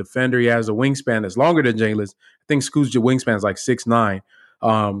be a good defender. He has a wingspan that's longer than Jalen's. I think Scoot's wingspan is like 6'9",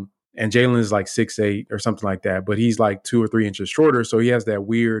 and Jalen is like 6'8" or something like that. But he's like 2 or 3 inches shorter, so he has that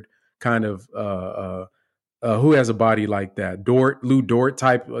weird kind of who has a body like that? Lou Dort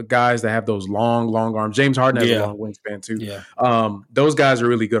type of guys that have those long arms. James Harden has a long wingspan too. Yeah. Those guys are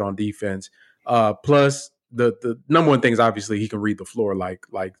really good on defense. Plus, the number one thing is obviously he can read the floor like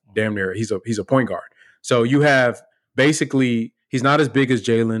damn near. He's a point guard. So you have basically, he's not as big as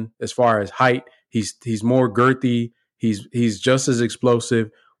Jalen as far as height. He's more girthy. He's just as explosive,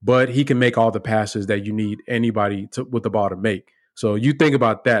 but he can make all the passes that you need anybody with the ball to make. So you think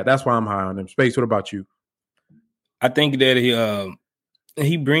about that. That's why I'm high on him. Space, what about you? I think that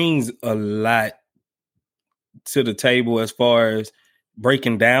he brings a lot to the table as far as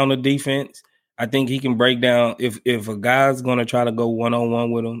breaking down the defense. I think he can break down if a guy's going to try to go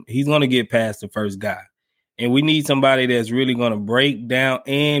one-on-one with him, he's going to get past the first guy. And we need somebody that's really going to break down.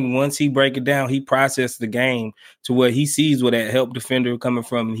 And once he break it down, he processes the game to where he sees where that help defender coming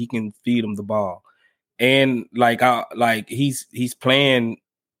from and he can feed him the ball. And he's playing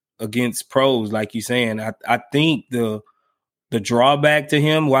against pros, like you're saying. I think the drawback to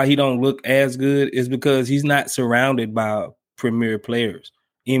him, why he don't look as good, is because he's not surrounded by premier players.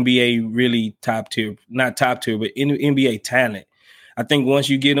 NBA really top tier, not top tier, but NBA talent. I think once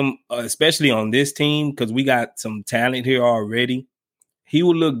you get him, especially on this team, because we got some talent here already, he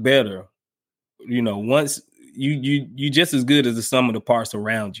will look better. Once you just as good as the sum of the parts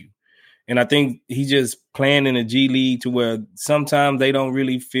around you. And I think he's just playing in a G League to where sometimes they don't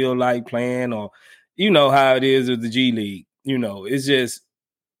really feel like playing, or how it is with the G League. It's just,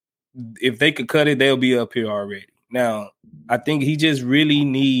 if they could cut it, they'll be up here already. Now, I think he just really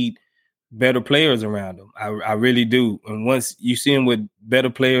need better players around him. I really do. And once you see him with better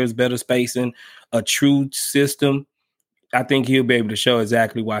players, better spacing, a true system, I think he'll be able to show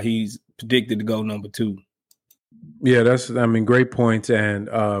exactly why he's predicted to go number 2. Yeah, great points. And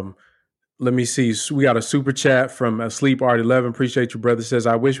let me see. We got a super chat from Sleep Art 11. Appreciate you, brother. Says,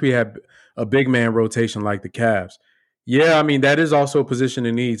 I wish we had a big man rotation like the Cavs. Yeah, that is also a position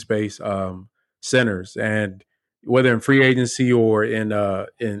in need, space, centers. And whether in free agency or in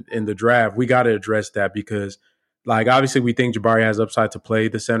the draft, we got to address that because, obviously we think Jabari has upside to play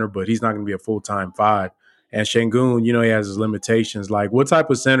the center, but he's not going to be a full-time 5. And Şengün, he has his limitations. What type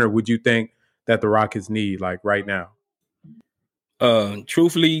of center would you think that the Rockets need, right now?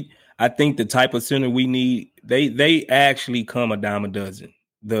 Truthfully, I think the type of center we need, they actually come a dime a dozen.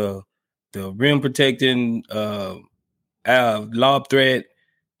 The rim protecting, lob threat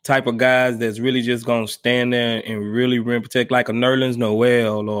type of guys that's really just gonna stand there and really rim protect, like a Nerlens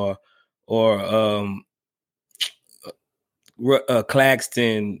Noel or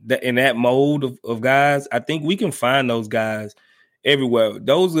Claxton, in that mold of guys. I think we can find those guys everywhere.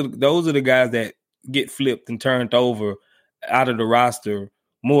 Those are the guys that get flipped and turned over out of the roster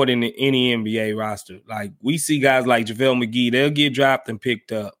more than any NBA roster. Like, we see guys like JaVale McGee, they'll get dropped and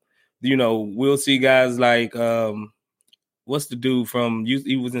picked up. We'll see guys like what's the dude from?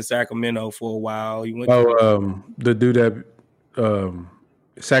 He was in Sacramento for a while. He went. The dude that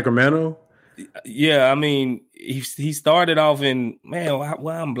Sacramento. Yeah, he started off in, man.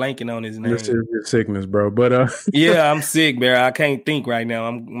 Why I'm blanking on his name? This is your sickness, bro. But yeah, I'm sick, bro. I can't think right now.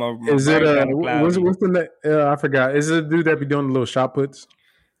 Is it what's the name? I forgot. Is it the dude that be doing the little shot puts?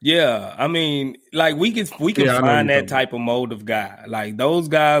 Yeah, we can find that type of mold of guy. Like, those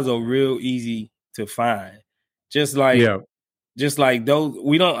guys are real easy to find. Just like those,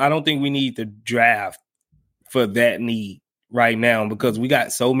 I don't think we need to draft for that need right now, because we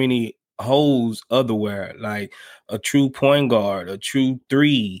got so many holes otherwhere, like a true point guard, a true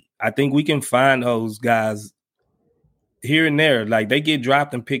 3. I think we can find those guys here and there. Like, they get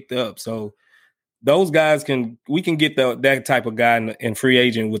dropped and picked up. So those guys we can get that type of guy in free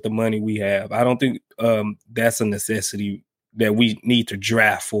agent with the money we have. I don't think that's a necessity that we need to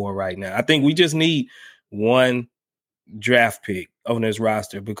draft for right now. I think we just need one draft pick on this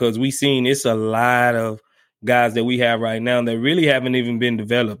roster, because we've seen it's a lot of guys that we have right now that really haven't even been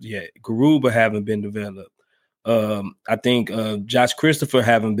developed yet. Garuba haven't been developed. I think Josh Christopher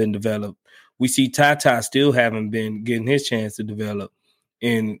haven't been developed. We see Tata still haven't been getting his chance to develop.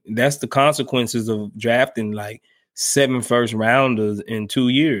 And that's the consequences of drafting like 7 first rounders in 2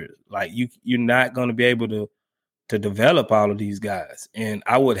 years. Like, you're not going to be able to develop all of these guys. And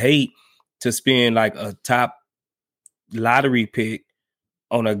I would hate to spend like a top lottery pick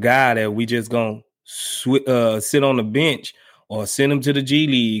on a guy that we just gonna sit on the bench or send him to the G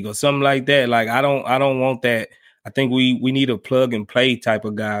League or something like that. Like, I don't want that. I think we need a plug and play type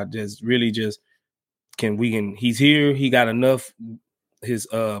of guy that's really just he's here, he got enough, his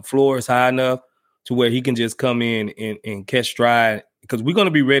floor is high enough to where he can just come in and catch stride, because we're going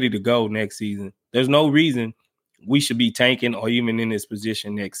to be ready to go next season. There's no reason we should be tanking or even in this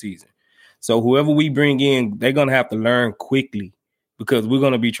position next season. So whoever we bring in, they're going to have to learn quickly, because we're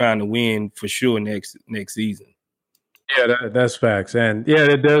going to be trying to win for sure next season. Yeah, that's facts. And yeah,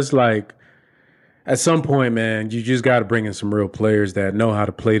 it does, like, at some point, man, you just got to bring in some real players that know how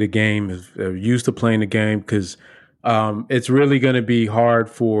to play the game, are used to playing the game, because it's really going to be hard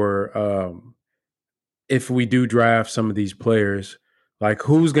for if we do draft some of these players, like,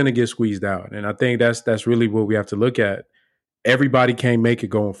 who's going to get squeezed out. And I think that's really what we have to look at. everybody can't make it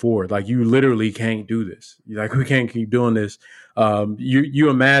going forward. Like, you literally can't do this. Like, we can't keep doing this. You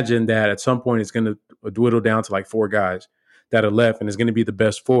imagine that at some point it's going to dwindle down to like 4 guys that are left, and it's going to be the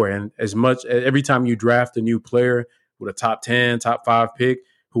best 4. And every time you draft a new player with a top 10, top 5 pick,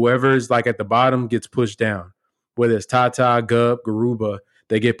 whoever is like at the bottom gets pushed down. Whether it's Tata, Gup, Garuba,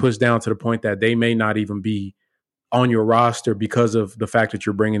 they get pushed down to the point that they may not even be on your roster because of the fact that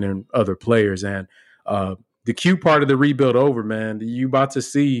you're bringing in other players. And the cute part of the rebuild over, man, you about to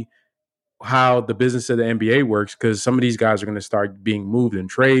see how the business of the NBA works, because some of these guys are going to start being moved in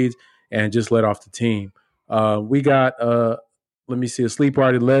trades and just let off the team. We got, let me see, a Sleep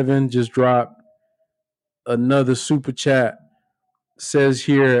Art 11 just dropped another super chat. Says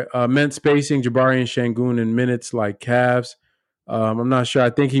here, meant spacing Jabari and Şengün in minutes like Cavs. I'm not sure.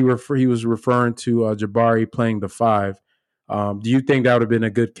 I think he was referring to Jabari playing the 5. Do you think that would have been a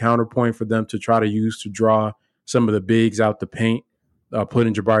good counterpoint for them to try to use to draw some of the bigs out the paint,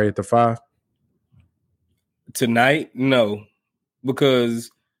 putting Jabari at the 5? Tonight, no, because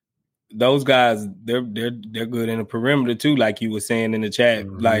those guys, they're good in the perimeter too, like you were saying in the chat.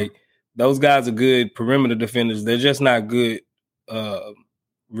 Mm-hmm. Like, those guys are good perimeter defenders. They're just not good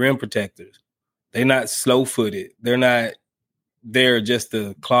rim protectors. They're not slow-footed. They're not there just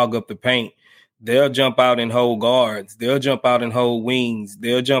to clog up the paint. They'll jump out and hold guards. They'll jump out and hold wings.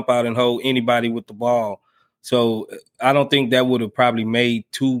 They'll jump out and hold anybody with the ball. So I don't think that would have probably made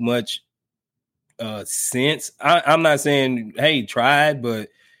too much sense. I'm not saying, hey, try it, but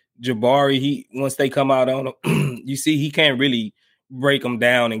Jabari, once they come out on him, you see he can't really break them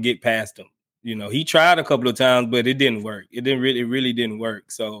down and get past them. You know, he tried a couple of times, but it didn't work. It really didn't work.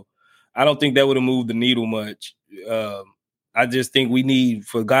 So I don't think that would have moved the needle much. I just think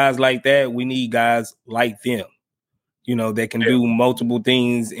for guys like that, we need guys like them, you know, that can do multiple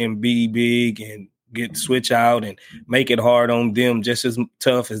things and be big and get switch out and make it hard on them just as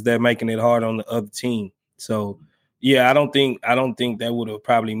tough as they're making it hard on the other team. So, yeah, I don't think that would have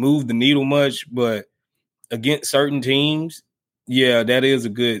probably moved the needle much, but against certain teams, yeah, that is a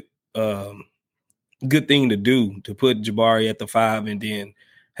good thing to do, to put Jabari at the 5 and then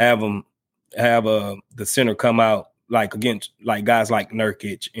have the center come out like against like guys like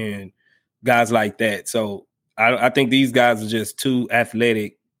Nurkic and guys like that. So I think these guys are just too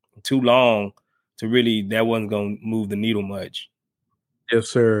athletic, too long to really, that wasn't going to move the needle much. Yes,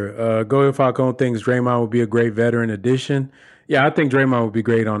 sir. Go Falcone thinks Draymond would be a great veteran addition. Yeah, I think Draymond would be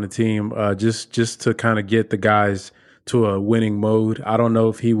great on the team, just to kind of get the guys to a winning mode. I don't know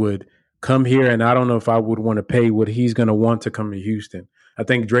if he would come here, and I don't know if I would want to pay what he's going to want to come to Houston. I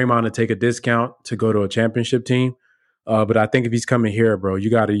think Draymond would take a discount to go to a championship team. But I think if he's coming here, bro, you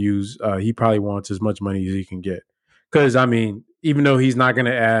got to use, he probably wants as much money as he can get. Because, I mean, even though he's not going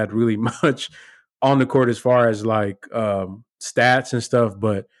to add really much on the court as far as like stats and stuff,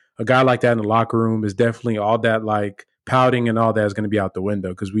 but a guy like that in the locker room is definitely all that like pouting and all that is going to be out the window,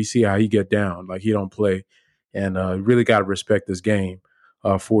 because we see how he get down. Like, he don't play, and really got to respect this game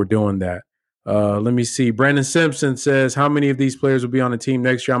for doing that. Let me see. Brandon Simpson says, how many of these players will be on the team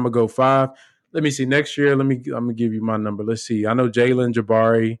next year? I'm going to go 5. Let me see. Next year, I'm going to give you my number. Let's see. I know Jalen,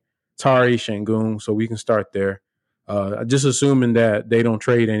 Jabari, Tari, Şengün, so we can start there. Just assuming that they don't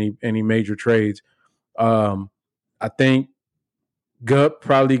trade any major trades. I think Gup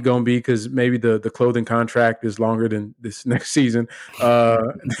probably going to be, because maybe the clothing contract is longer than this next season.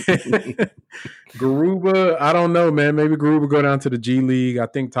 Garuba, I don't know, man. Maybe Garuba go down to the G League. I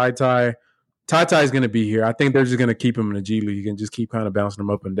think Ty is going to be here. I think they're just going to keep him in the G League and just keep kind of bouncing him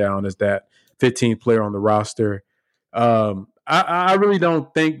up and down as that 15th player on the roster. I really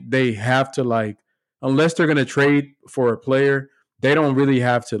don't think they have to, like, unless they're going to trade for a player, they don't really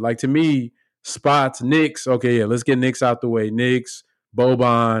have to. Like, to me, spots, Knicks, okay, yeah, let's get Knicks out the way. Knicks,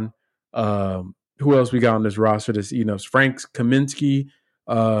 Boban, who else we got on this roster? This, Frank Kaminsky,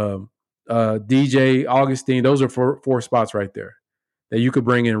 DJ Augustine. Those are four spots right there that you could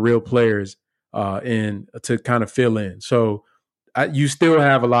bring in real players in to kind of fill in. So you still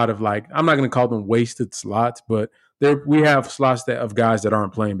have a lot of, like, I'm not going to call them wasted slots, but we have slots of guys that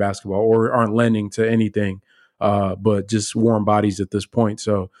aren't playing basketball or aren't lending to anything, but just warm bodies at this point.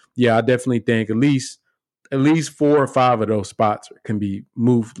 So yeah, I definitely think at least 4 or 5 of those spots can be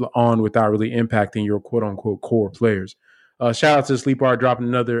moved on without really impacting your quote unquote core players. Shout out to Sleep Art dropping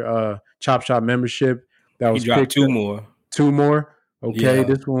another Chop Shop membership. That was dropped 2 more. 2 more. Okay, yeah.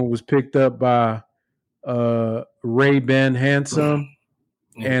 This one was picked up by Ray Ben Handsome.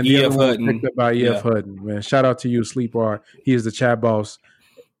 And the other one was picked up by E.F. Hutton. Man, shout out to you, Sleep Art. He is the chat boss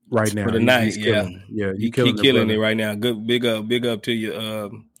right now. For the night, yeah. He's killing it right now. Good, big up to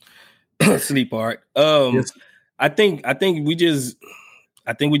you, Sleep Art. Yes. I think we just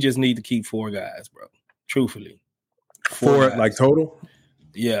need to keep 4 guys, bro. Truthfully, 4 guys. like total.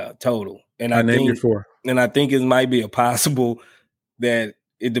 Yeah, total. And I named your 4. And I think it might be a possible that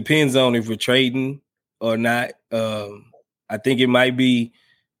it depends on if we're trading or not. I think it might be,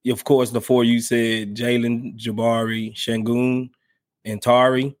 of course, the 4 you said: Jalen, Jabari, Şengün, and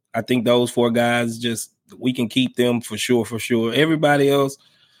Tari. I think those 4 guys, just we can keep them for sure. Everybody else,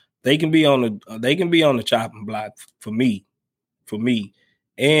 they can be on the chopping block for me.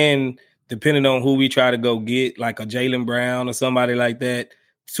 And depending on who we try to go get, like a Jaylen Brown or somebody like that,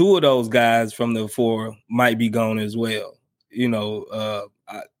 2 of those guys from the 4 might be gone as well.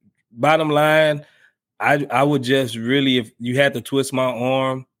 Bottom line, I would just really, if you had to twist my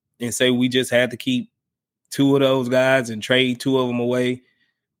arm and say we just had to keep 2 of those guys and trade 2 of them away,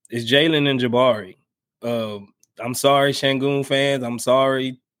 it's Jalen and Jabari. I'm sorry, Şengün fans. I'm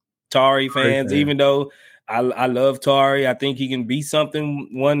sorry, Tari fans. Even though I love Tari, I think he can be something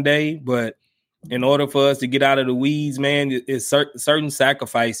one day. But in order for us to get out of the weeds, man, it's certain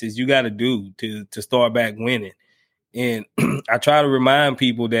sacrifices you got to do to start back winning. And I try to remind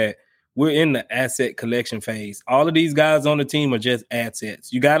people that we're in the asset collection phase. All of these guys on the team are just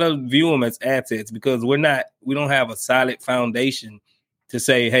assets. You got to view them as assets because we don't have a solid foundation to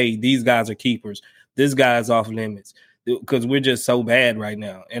say, hey, these guys are keepers. This guy's off limits, because we're just so bad right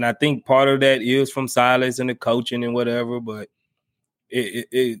now. And I think part of that is from Silas and the coaching and whatever. But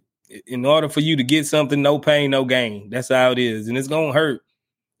in order for you to get something, no pain, no gain. That's how it is. And it's going to hurt.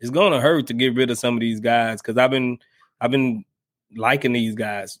 It's going to hurt to get rid of some of these guys, because I've been liking these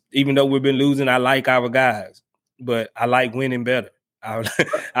guys. Even though we've been losing, I like our guys. But I like winning better.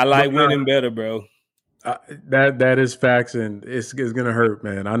 I like winning better, bro. That is facts, and it's gonna hurt,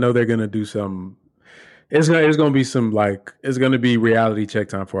 man. I know they're gonna do something. It's gonna be it's gonna be reality check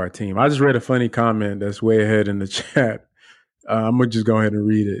time for our team. I just read a funny comment that's way ahead in the chat. I'm gonna just go ahead and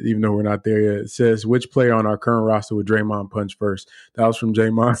read it, even though we're not there yet. It says, "Which player on our current roster would Draymond punch first?" That was from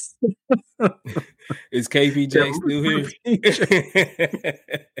J-Mon. Is KPJ still here?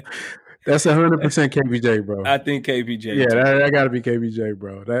 That's 100% KPJ, bro. I think KPJ. Yeah, that got to be KPJ,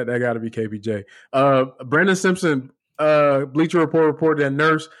 bro. That got to be KPJ. Brandon Simpson, Bleacher Report reported that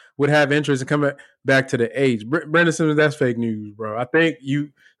Nurse would have interest in coming back to the H. Brandon Simpson, that's fake news, bro. I think you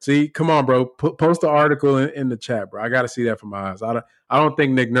see. Come on, bro. Post the article in the chat, bro. I got to see that from my eyes. I don't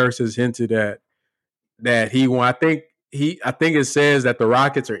think Nick Nurse has hinted that he won. I think it says that the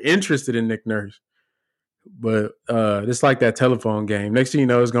Rockets are interested in Nick Nurse. But it's like that telephone game. Next thing you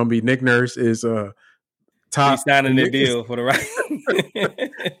know, it's going to be Nick Nurse is top. He's signing the deal for the right.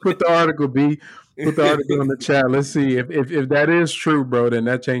 Put the article, B. Put the article in the chat. Let's see if that is true, bro. Then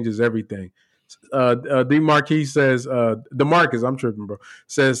that changes everything. D Marquis says, DeMarcus, I'm tripping, bro.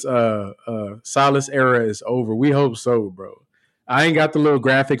 Says Silas era is over. We hope so, bro. I ain't got the little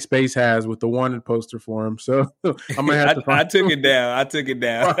graphic Space has with the wanted poster for him, so I'm gonna have to. I took it down.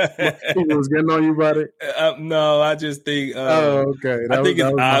 He was getting on you about it. No, I just think. Okay. I think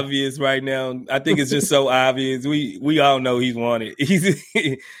it's obvious right now. I think it's just so obvious. We all know he's wanted.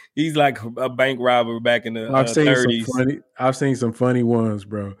 He's like a bank robber back in the 30s. I've seen some funny ones,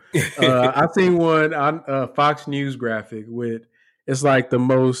 bro. I've seen one on Fox News graphic with it's like the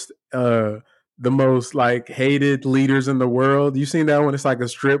most like hated leaders in the world. You seen that one? It's like a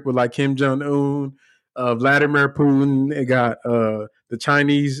strip with like Kim Jong-un, Vladimir Putin. They got the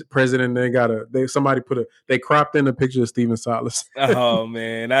Chinese president. They cropped in a picture of Steven Silas. Oh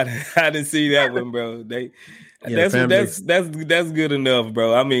man, I didn't see that one, bro. That's good enough,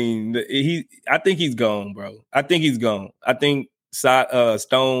 bro. I mean, I think he's gone, bro. I think he's gone. I think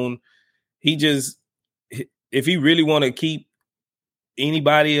Stone, if he really want to keep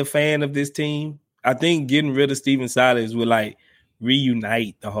anybody a fan of this team, I think getting rid of Steven Silas would like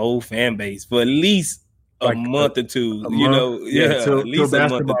reunite the whole fan base for at least a month or two. At least a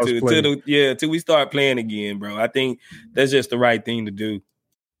month or two till we start playing again, bro. I think that's just the right thing to do.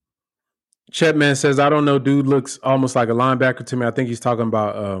 Chetman says, I don't know, dude looks almost like a linebacker to me. I think he's talking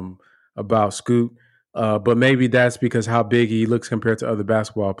about Scoot, but maybe that's because how big he looks compared to other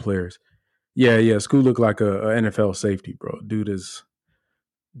basketball players. Yeah, Scoot looked like a NFL safety, bro. Dude is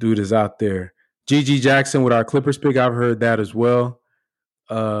out there. G.G. Jackson with our Clippers pick. I've heard that as well.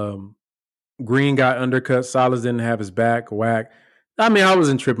 Green got undercut. Silas didn't have his back. Whack. I mean, I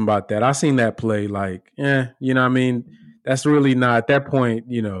wasn't tripping about that. I seen that play like, you know what I mean? That's really not, at that point,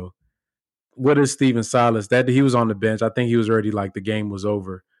 what is Steven Silas? That he was on the bench. I think he was already like the game was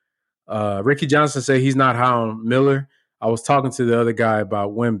over. Ricky Johnson said he's not high on Miller. I was talking to the other guy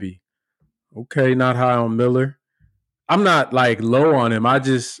about Wemby. Okay, not high on Miller. I'm not like low on him. I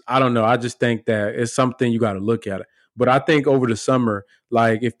don't know. I just think that it's something you got to look at it. But I think over the summer,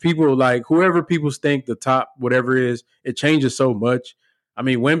 like if people like whoever people think the top whatever is, it changes so much. I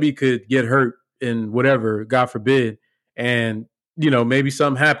mean, Wemby could get hurt in whatever, God forbid, and maybe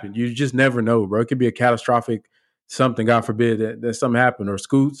something happened. You just never know, bro. It could be a catastrophic something, God forbid, that something happened. Or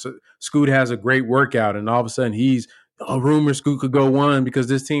Scoot has a great workout, and all of a sudden he's a rumor Scoot could go one because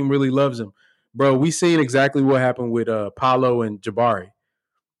this team really loves him. Bro, we seen exactly what happened with Paolo and Jabari.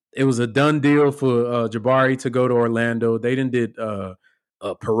 It was a done deal for Jabari to go to Orlando. They did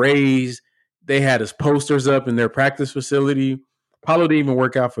parades. They had his posters up in their practice facility. Paolo didn't even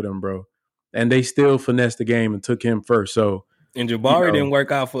work out for them, bro. And they still finessed the game and took him first. So, and Jabari didn't work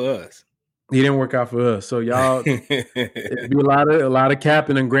out for us. He didn't work out for us. So y'all, it'd be a lot of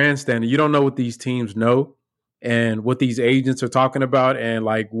capping and grandstanding. You don't know what these teams know and what these agents are talking about and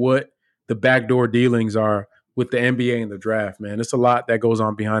like what the backdoor dealings are with the NBA and the draft, man. It's a lot that goes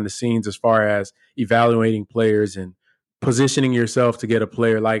on behind the scenes as far as evaluating players and positioning yourself to get a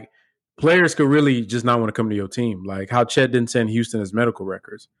player. Like players could really just not want to come to your team. Like how Chet didn't send Houston his medical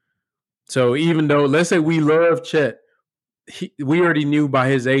records. So even though, let's say we love Chet, we already knew by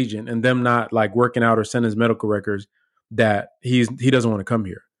his agent and them not like working out or sending his medical records that he doesn't want to come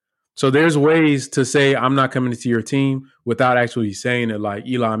here. So there's ways to say I'm not coming to your team without actually saying it, like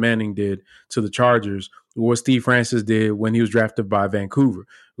Eli Manning did to the Chargers, or what Steve Francis did when he was drafted by Vancouver.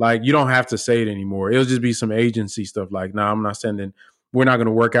 Like you don't have to say it anymore. It'll just be some agency stuff like, nah, I'm not sending. We're not going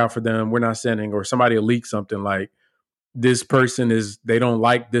to work out for them. We're not sending, or somebody will leak something like this person they don't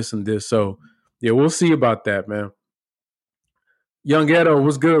like this and this. So yeah, we'll see about that, man. Young Ghetto,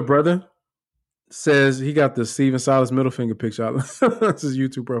 what's good, brother? Says he got the Steven Silas middle finger picture. That's his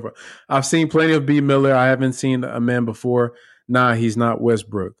YouTube profile. I've seen plenty of B. Miller. I haven't seen a man before. Nah, he's not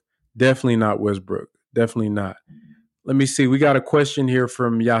Westbrook. Definitely not Westbrook. Definitely not. Let me see. We got a question here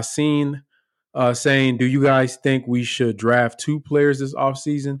from Yassine saying, do you guys think we should draft 2 players this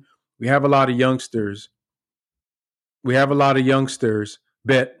offseason? We have a lot of youngsters.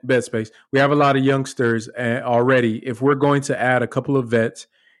 Bet space. We have a lot of youngsters already. If we're going to add a couple of vets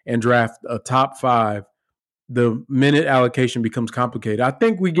and draft a top 5, the minute allocation becomes complicated. I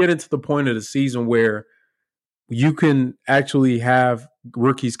think we get into the point of the season where you can actually have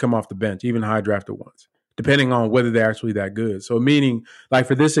rookies come off the bench, even high drafted ones, depending on whether they're actually that good. So meaning, like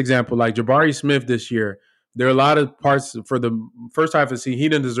for this example, like Jabari Smith this year, there are a lot of parts for the first half of the season, he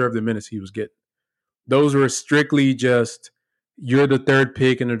didn't deserve the minutes he was getting. Those were strictly just, you're the 3rd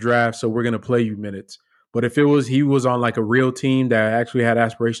pick in the draft, so we're going to play you minutes. But if he was on like a real team that actually had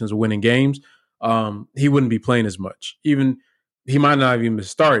aspirations of winning games, he wouldn't be playing as much. Even he might not even be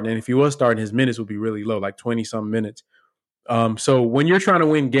starting. And if he was starting, his minutes would be really low, like 20-some minutes. So when you're trying to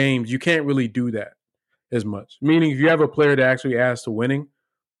win games, you can't really do that as much. Meaning if you have a player that actually adds to winning,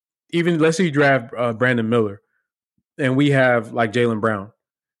 even let's say you draft Brandon Miller and we have like Jaylen Brown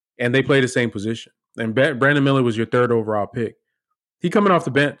and they play the same position. And Brandon Miller was your 3rd overall pick. He's coming off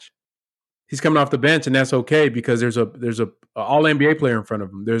the bench. And that's okay because there's a all NBA player in front of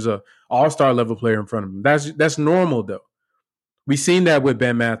him. There's a all-star level player in front of him. That's normal though. We've seen that with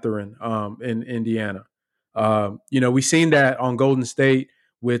Ben Mathurin in Indiana. We've seen that on Golden State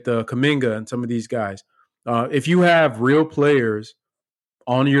with Kuminga and some of these guys. If you have real players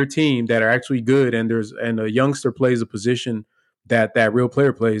on your team that are actually good and a youngster plays a position that real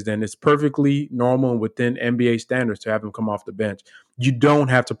player plays, then it's perfectly normal and within NBA standards to have them come off the bench. You don't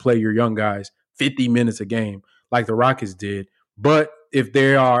have to play your young guys 50 minutes a game like the Rockets did. But if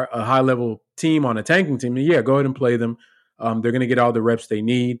they are a high-level team on a tanking team, then yeah, go ahead and play them. They're going to get all the reps they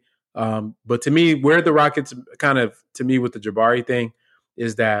need. But to me, where the Rockets kind of, to me with the Jabari thing,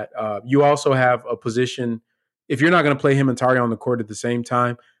 is that you also have a position. If you're not going to play him and Tari on the court at the same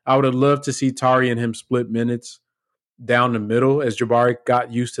time, I would have loved to see Tari and him split minutes down the middle as Jabari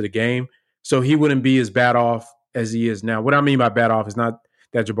got used to the game, so he wouldn't be as bad off as he is now. What I mean by bad off is not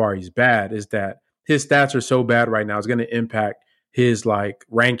that Jabari's bad, is that his stats are so bad right now, it's going to impact his like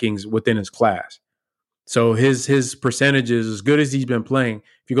rankings within his class. So his percentages, as good as he's been playing,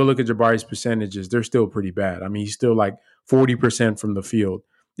 if you go look at Jabari's percentages, they're still pretty bad. I mean, he's still like 40% from the field,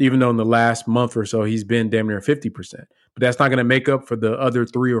 even though in the last month or so he's been damn near 50%. But that's not going to make up for the other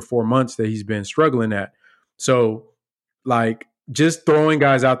 3 or 4 months that he's been struggling at. So like just throwing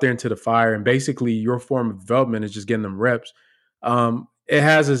guys out there into the fire and basically your form of development is just getting them reps. It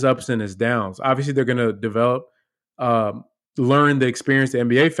has its ups and its downs. Obviously, they're going to develop, learn the experience the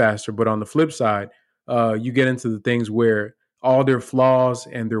NBA faster. But on the flip side, you get into the things where all their flaws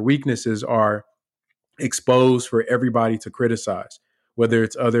and their weaknesses are exposed for everybody to criticize, whether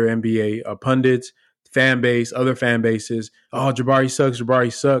it's other NBA pundits, fan base, other fan bases. Oh, Jabari sucks.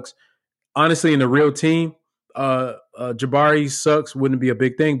 Jabari sucks. Honestly, in the real team, Jabari sucks wouldn't be a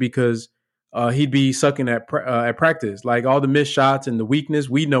big thing because he'd be sucking at practice. Like all the missed shots and the weakness,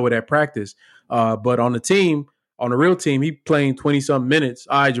 we know it at practice. But on the team, on a real team, he playing 20-something minutes.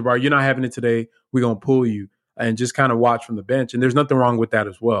 All right, Jabari, you're not having it today. We're going to pull you and just kind of watch from the bench. And there's nothing wrong with that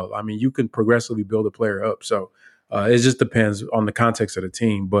as well. I mean, you can progressively build a player up. So it just depends on the context of the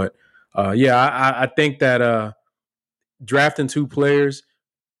team. But I think that drafting 2 players,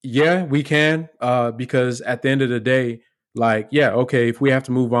 yeah, we can because at the end of the day, like, yeah, okay, if we have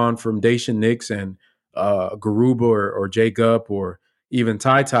to move on from Daishen Nix and Garuba or Jay Gupp or even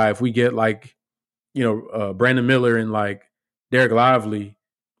Ty, if we get like, Brandon Miller and like Derek Lively,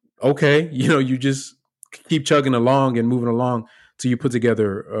 okay, you just keep chugging along and moving along till you put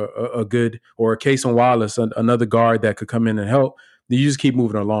together a good, or a Cason Wallace, another guard that could come in and help. You just keep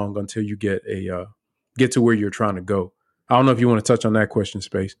moving along until you get to where you're trying to go. I don't know if you want to touch on that question,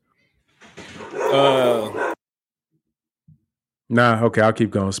 Space. Nah, okay, I'll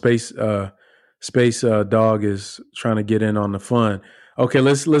keep going. Space Dog is trying to get in on the fun. Okay,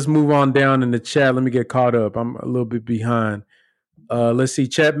 let's move on down in the chat. Let me get caught up. I'm a little bit behind. Let's see.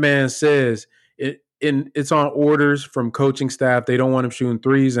 Chatman says it's on orders from coaching staff. They don't want him shooting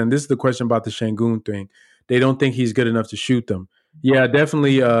threes, and this is the question about the Şengün thing. They don't think he's good enough to shoot them. Yeah,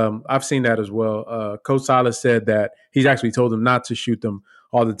 definitely. I've seen that as well. Coach Salas said that he's actually told them not to shoot them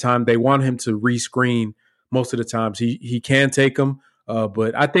all the time. They want him to rescreen most of the times. He can take them,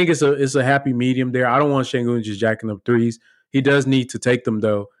 but I think it's a happy medium there. I don't want Şengün just jacking up threes. He does need to take them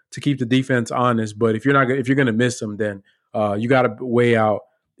though to keep the defense honest. But if you're going to miss them, then you got to weigh out: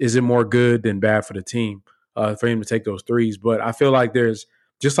 is it more good than bad for the team for him to take those threes? But I feel like there's,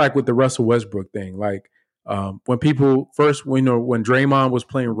 just like with the Russell Westbrook thing, like. When Draymond was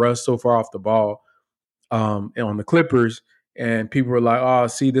playing Russ so far off the ball on the Clippers, and people were like, "Oh,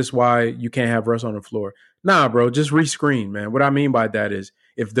 see, this is why you can't have Russ on the floor." Nah, bro, just rescreen, man. What I mean by that is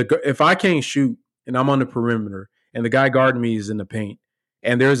if I can't shoot and I'm on the perimeter and the guy guarding me is in the paint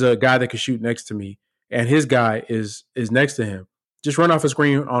and there's a guy that can shoot next to me and his guy is next to him, just run off a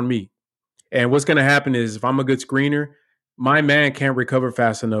screen on me. And what's going to happen is if I'm a good screener, my man can't recover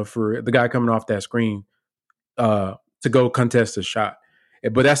fast enough for the guy coming off that screen to go contest a shot.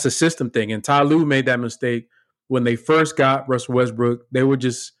 But that's a system thing. And Ty Lue made that mistake when they first got Russell Westbrook. They were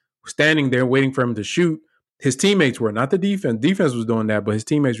just standing there waiting for him to shoot. His teammates were, not the defense. Defense was doing that, but his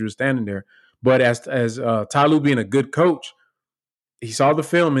teammates were standing there. But as Ty Lue being a good coach, he saw the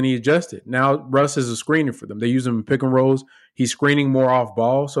film and he adjusted. Now Russ is a screener for them. They use him in pick and rolls. He's screening more off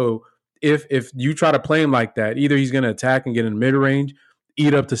ball. So if you try to play him like that, either he's going to attack and get in mid range,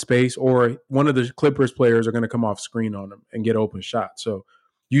 eat up the space, or one of the Clippers players are going to come off screen on him and get open shots. So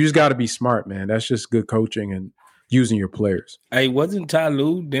you just got to be smart, man. That's just good coaching and using your players. Hey, wasn't Ty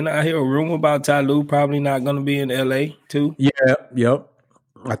Lue? Didn't I hear a rumor about Ty Lue probably not going to be in LA too? Yeah, yep.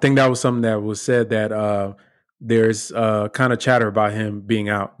 I think that was something that was said, that there's kind of chatter about him being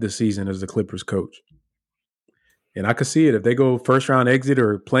out this season as the Clippers coach. And I could see it. If they go first round exit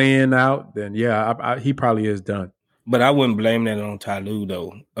or playing out, then yeah, he probably is done. But I wouldn't blame that on Ty Lue,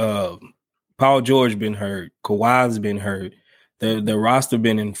 though. Paul George been hurt. Kawhi's been hurt. The roster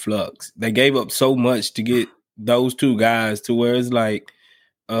been in flux. They gave up so much to get those 2 guys to where it's like,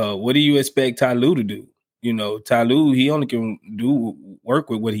 what do you expect Ty Lue to do? Ty Lue, he only can work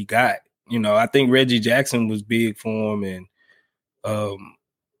with what he got. I think Reggie Jackson was big for him, and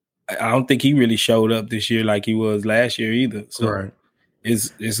I don't think he really showed up this year like he was last year either. So right.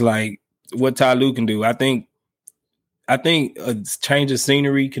 It's like what Ty Lue can do. I think a change of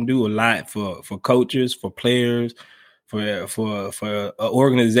scenery can do a lot for coaches, for players, for an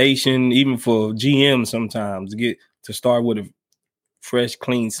organization, even for GM sometimes to start with a fresh,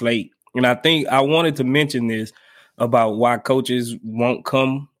 clean slate. And I think I wanted to mention this about why coaches won't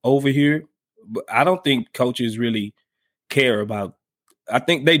come over here, but I don't think coaches really care about. I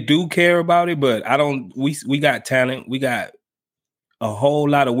think they do care about it, but I don't. We got talent. We got a whole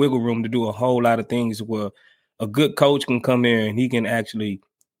lot of wiggle room to do a whole lot of things where a good coach can come in and he can actually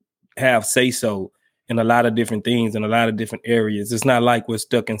have say-so in a lot of different things in a lot of different areas. It's not like we're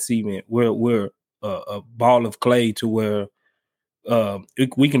stuck in cement. We're a ball of clay to where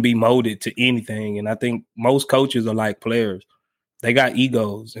we can be molded to anything. And I think most coaches are like players. They got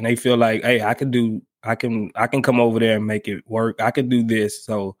egos and they feel like, hey, I can come over there and make it work. I can do this.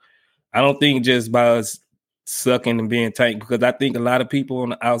 So I don't think just by us sucking and being tanked, because I think a lot of people on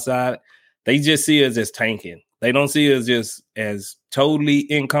the outside, they just see us as tanking. They don't see us just as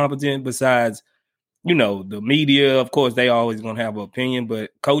totally incompetent. Besides, the media, of course, they always going to have an opinion,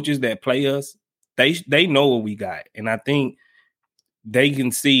 but coaches that play us, they know what we got, and I think they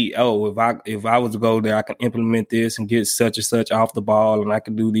can see, oh, if I was to go there, I can implement this and get such and such off the ball, and I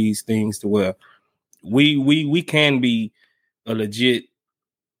can do these things to where we can be a legit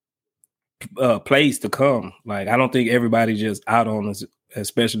place to come. Like, I don't think everybody just out on us,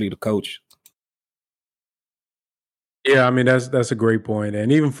 especially the coach. Yeah, I mean that's a great point.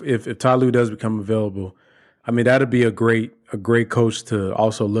 And even if Ty Lue does become available, I mean that'd be a great coach to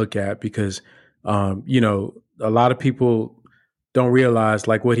also look at because a lot of people don't realize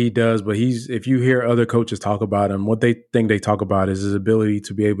like what he does, but if you hear other coaches talk about him, what they think they talk about is his ability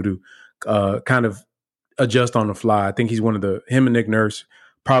to be able to kind of adjust on the fly. I think he's him and Nick Nurse,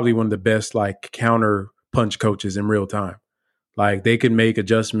 probably one of the best like counter punch coaches in real time. Like they can make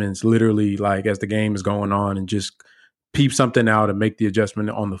adjustments literally like as the game is going on and just peep something out and make the adjustment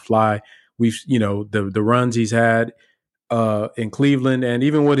on the fly. We've, the runs he's had in Cleveland and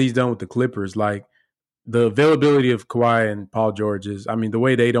even what he's done with the Clippers, like the availability of Kawhi and Paul George the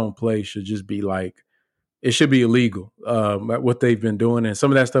way they don't play should just be like, it should be illegal, what they've been doing. And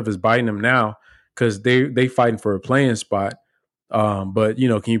some of that stuff is biting them now because they fighting for a playing spot. But,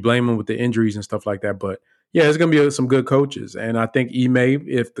 can you blame them with the injuries and stuff like that? But yeah, there's going to be some good coaches. And I think Ime,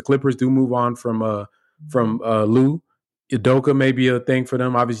 if the Clippers do move on from Lue, Udoka may be a thing for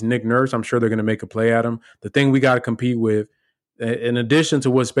them. Obviously, Nick Nurse, I'm sure they're going to make a play at him. The thing we got to compete with, in addition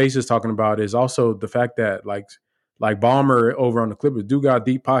to what Space is talking about, is also the fact that like Ballmer over on the Clippers do got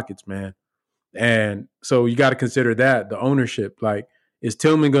deep pockets, man. And so you got to consider that the ownership. Like, is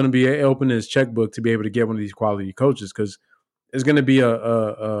Tillman going to be opening his checkbook to be able to get one of these quality coaches? Because it's going to be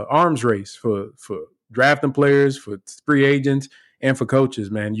a arms race for drafting players, for free agents, and for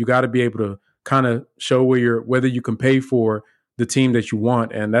coaches. Man, you got to be able to kind of show whether you can pay for the team that you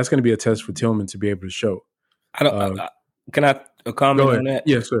want, and that's going to be a test for Tillman to be able to show. Can I comment on that?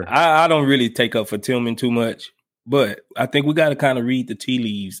 Yes, sir. I don't really take up for Tillman too much, but I think we got to kind of read the tea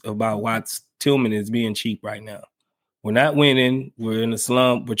leaves about why Tillman is being cheap right now. We're not winning. We're in a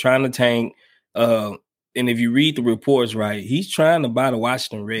slump. We're trying to tank. And if you read the reports right, he's trying to buy the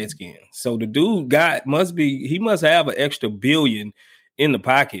Washington Redskins. So the dude must have an extra $1 billion in the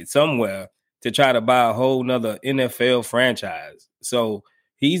pocket somewhere to try to buy a whole nother NFL franchise. So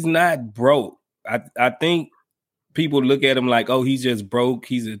he's not broke. I think people look at him like, oh, he's just broke.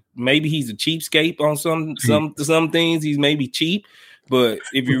 Maybe he's a cheapskate on some things. He's maybe cheap. But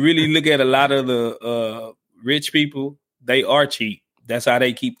if you really look at a lot of the rich people, they are cheap. That's how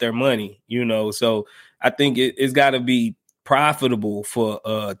they keep their money, So I think it's got to be profitable for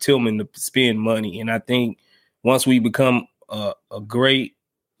Tillman to spend money. And I think once we become once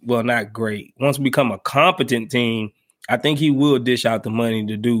we become a competent team, I think he will dish out the money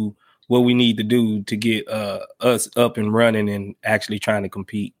to do what we need to do to get us up and running and actually trying to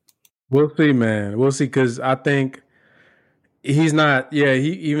compete. We'll see, man. We'll see, because I think he's not,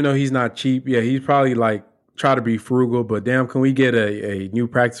 even though he's not cheap, he's probably like try to be frugal, but damn, can we get a new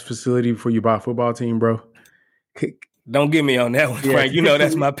practice facility before you buy a football team, bro? Don't get me on that one, Frank.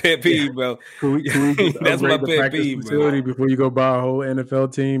 That's my pet peeve, bro. Can we that's my pet peeve, facility before you go buy a whole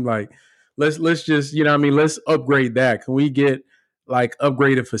NFL team? Like, let's just, let's upgrade that. Can we get like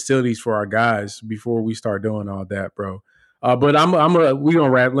upgraded facilities for our guys before we start doing all that, bro? But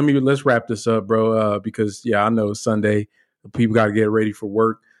let's wrap this up, bro. Because I know it's Sunday, people got to get ready for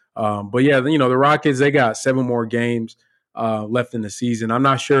work. But the Rockets, they got 7 more games left in the season. I'm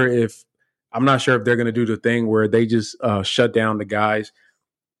not sure if they're going to do the thing where they just shut down the guys,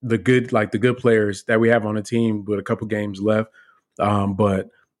 the good players that we have on the team with a couple games left. But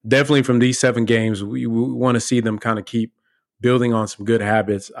definitely from these 7 games, we want to see them kind of keep building on some good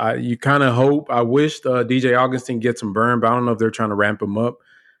habits. You kind of hope, I wish DJ Augustin gets some burn, but I don't know if they're trying to ramp him up.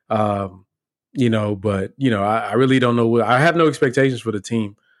 I really don't know. I have no expectations for the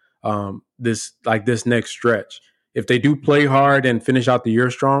team this next stretch. If they do play hard and finish out the year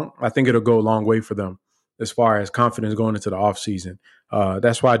strong, I think it'll go a long way for them as far as confidence going into the offseason.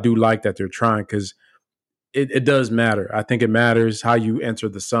 That's why I do like that they're trying, because it does matter. I think it matters how you enter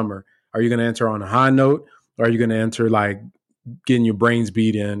the summer. Are you going to enter on a high note, or are you going to enter like getting your brains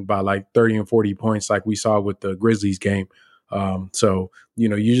beat in by like 30 and 40 points like we saw with the Grizzlies game?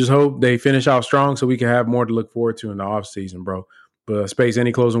 You just hope they finish out strong so we can have more to look forward to in the offseason, bro. But Space,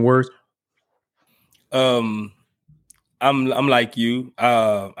 any closing words? I'm like you.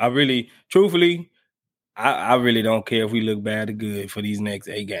 I really don't care if we look bad or good for these next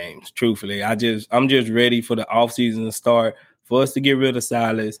 8 games. Truthfully, I'm just ready for the offseason to start, for us to get rid of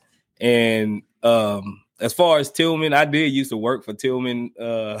Silas. And as far as Tillman, I did used to work for Tillman,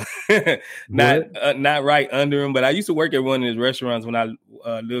 not right under him, but I used to work at one of his restaurants when I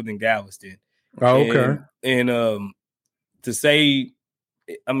lived in Galveston. Oh, okay. And to say,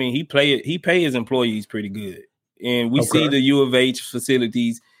 I mean, he pay his employees pretty good. And we see the U of H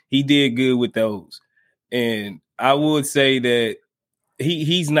facilities. He did good with those. And I would say that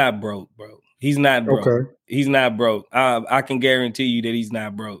he's not broke, bro. He's not broke. Okay. He's not broke. I can guarantee you that he's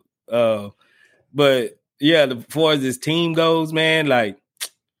not broke. But yeah, as far as this team goes, man, like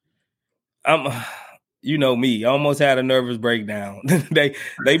you know me, I almost had a nervous breakdown.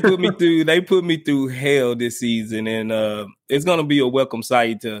 they put me through hell this season, and it's gonna be a welcome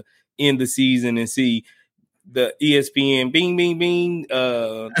sight to end the season and see the ESPN bing bing bing.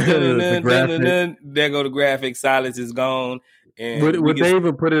 There go the graphic. Silence is gone. And would they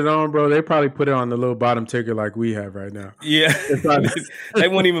even put it on, bro? They probably put it on the little bottom ticker like we have right now. Yeah, they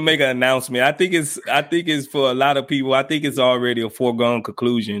won't even make an announcement. I think it's for a lot of people. I think it's already a foregone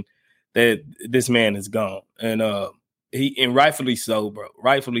conclusion that this man is gone, and rightfully so, bro.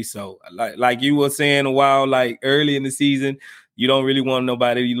 Rightfully so. Like you were saying a while, like early in the season, you don't really want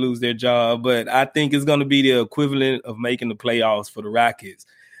nobody to lose their job, but I think it's going to be the equivalent of making the playoffs for the Rockets.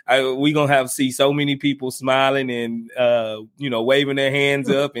 We're going to see so many people smiling and, waving their hands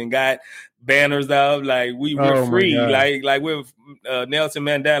up and got banners out. Like we're free. Like we're Nelson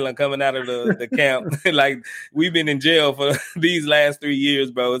Mandela coming out of the camp. Like we've been in jail for these last 3 years,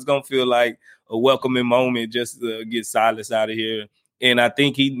 bro. It's going to feel like a welcoming moment just to get Silas out of here. And I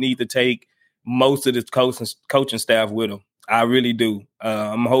think he need to take most of the coaching staff with him. I really do.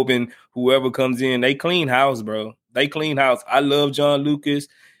 I'm hoping whoever comes in, they clean house, bro. They clean house. I love John Lucas.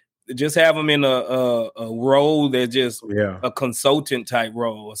 Just have him in a role that's just a consultant type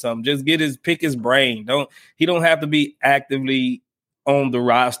role or something. Just pick his brain. He don't have to be actively on the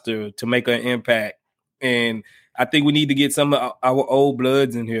roster to make an impact. And I think we need to get some of our old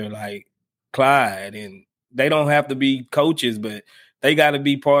bloods in here, like Clyde, and they don't have to be coaches, but they got to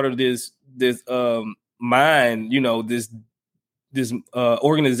be part of this mind, this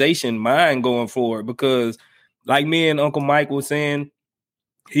organization mind going forward, because like me and Uncle Mike was saying,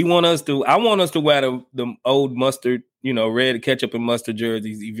 I want us to wear the old mustard, red ketchup and mustard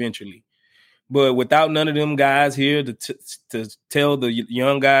jerseys eventually. But without none of them guys here to tell the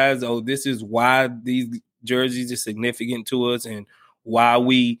young guys, oh, this is why these jerseys are significant to us and why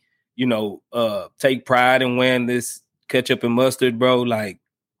we, take pride in wearing this ketchup and mustard, bro. Like,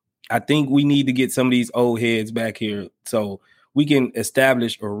 I think we need to get some of these old heads back here so we can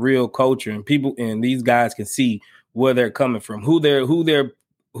establish a real culture and people and these guys can see where they're coming from, who they're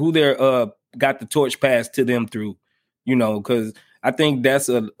got the torch passed to them through, because I think that's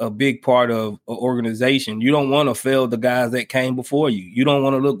a big part of an organization. You don't want to fail the guys that came before you. You don't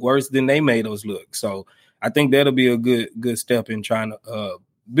want to look worse than they made us look. So I think that'll be a good step in trying to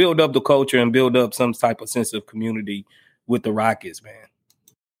build up the culture and build up some type of sense of community with the Rockets, man.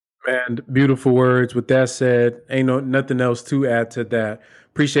 Man, beautiful words. With that said, ain't nothing else to add to that.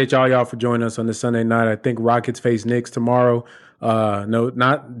 Appreciate y'all for joining us on this Sunday night. I think Rockets face Knicks tomorrow. No,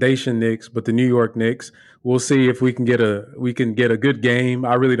 not Dacian Knicks, but the New York Knicks. We'll see if we can get a good game.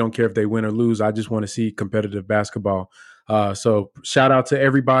 I really don't care if they win or lose. I just want to see competitive basketball. So shout out to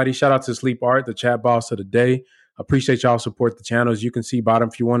everybody. Shout out to Sleep Art, the chat boss of the day. Appreciate y'all support the channel. As you can see bottom,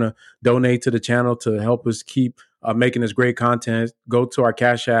 if you want to donate to the channel to help us keep making this great content, go to our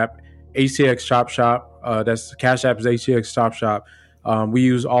Cash App, ACX Chop Shop. That's Cash App is ACX Chop Shop. We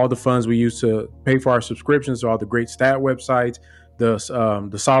use all the funds we use to pay for our subscriptions to all the great stat websites,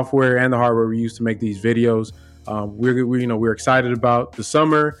 the software and the hardware we use to make these videos. We're excited about the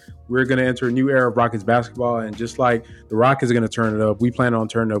summer. We're going to enter a new era of Rockets basketball, and just like the Rockets are going to turn it up, we plan on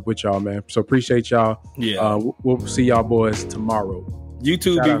turning it up with y'all, man. So appreciate y'all. Yeah, we'll see y'all boys tomorrow.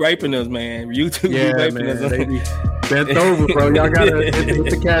 YouTube be raping us, man. YouTube be raping us. They be bent over, bro. Y'all gotta hit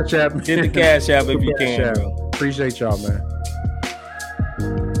the Cash App. Hit the Cash App if you can, bro. Appreciate y'all, man.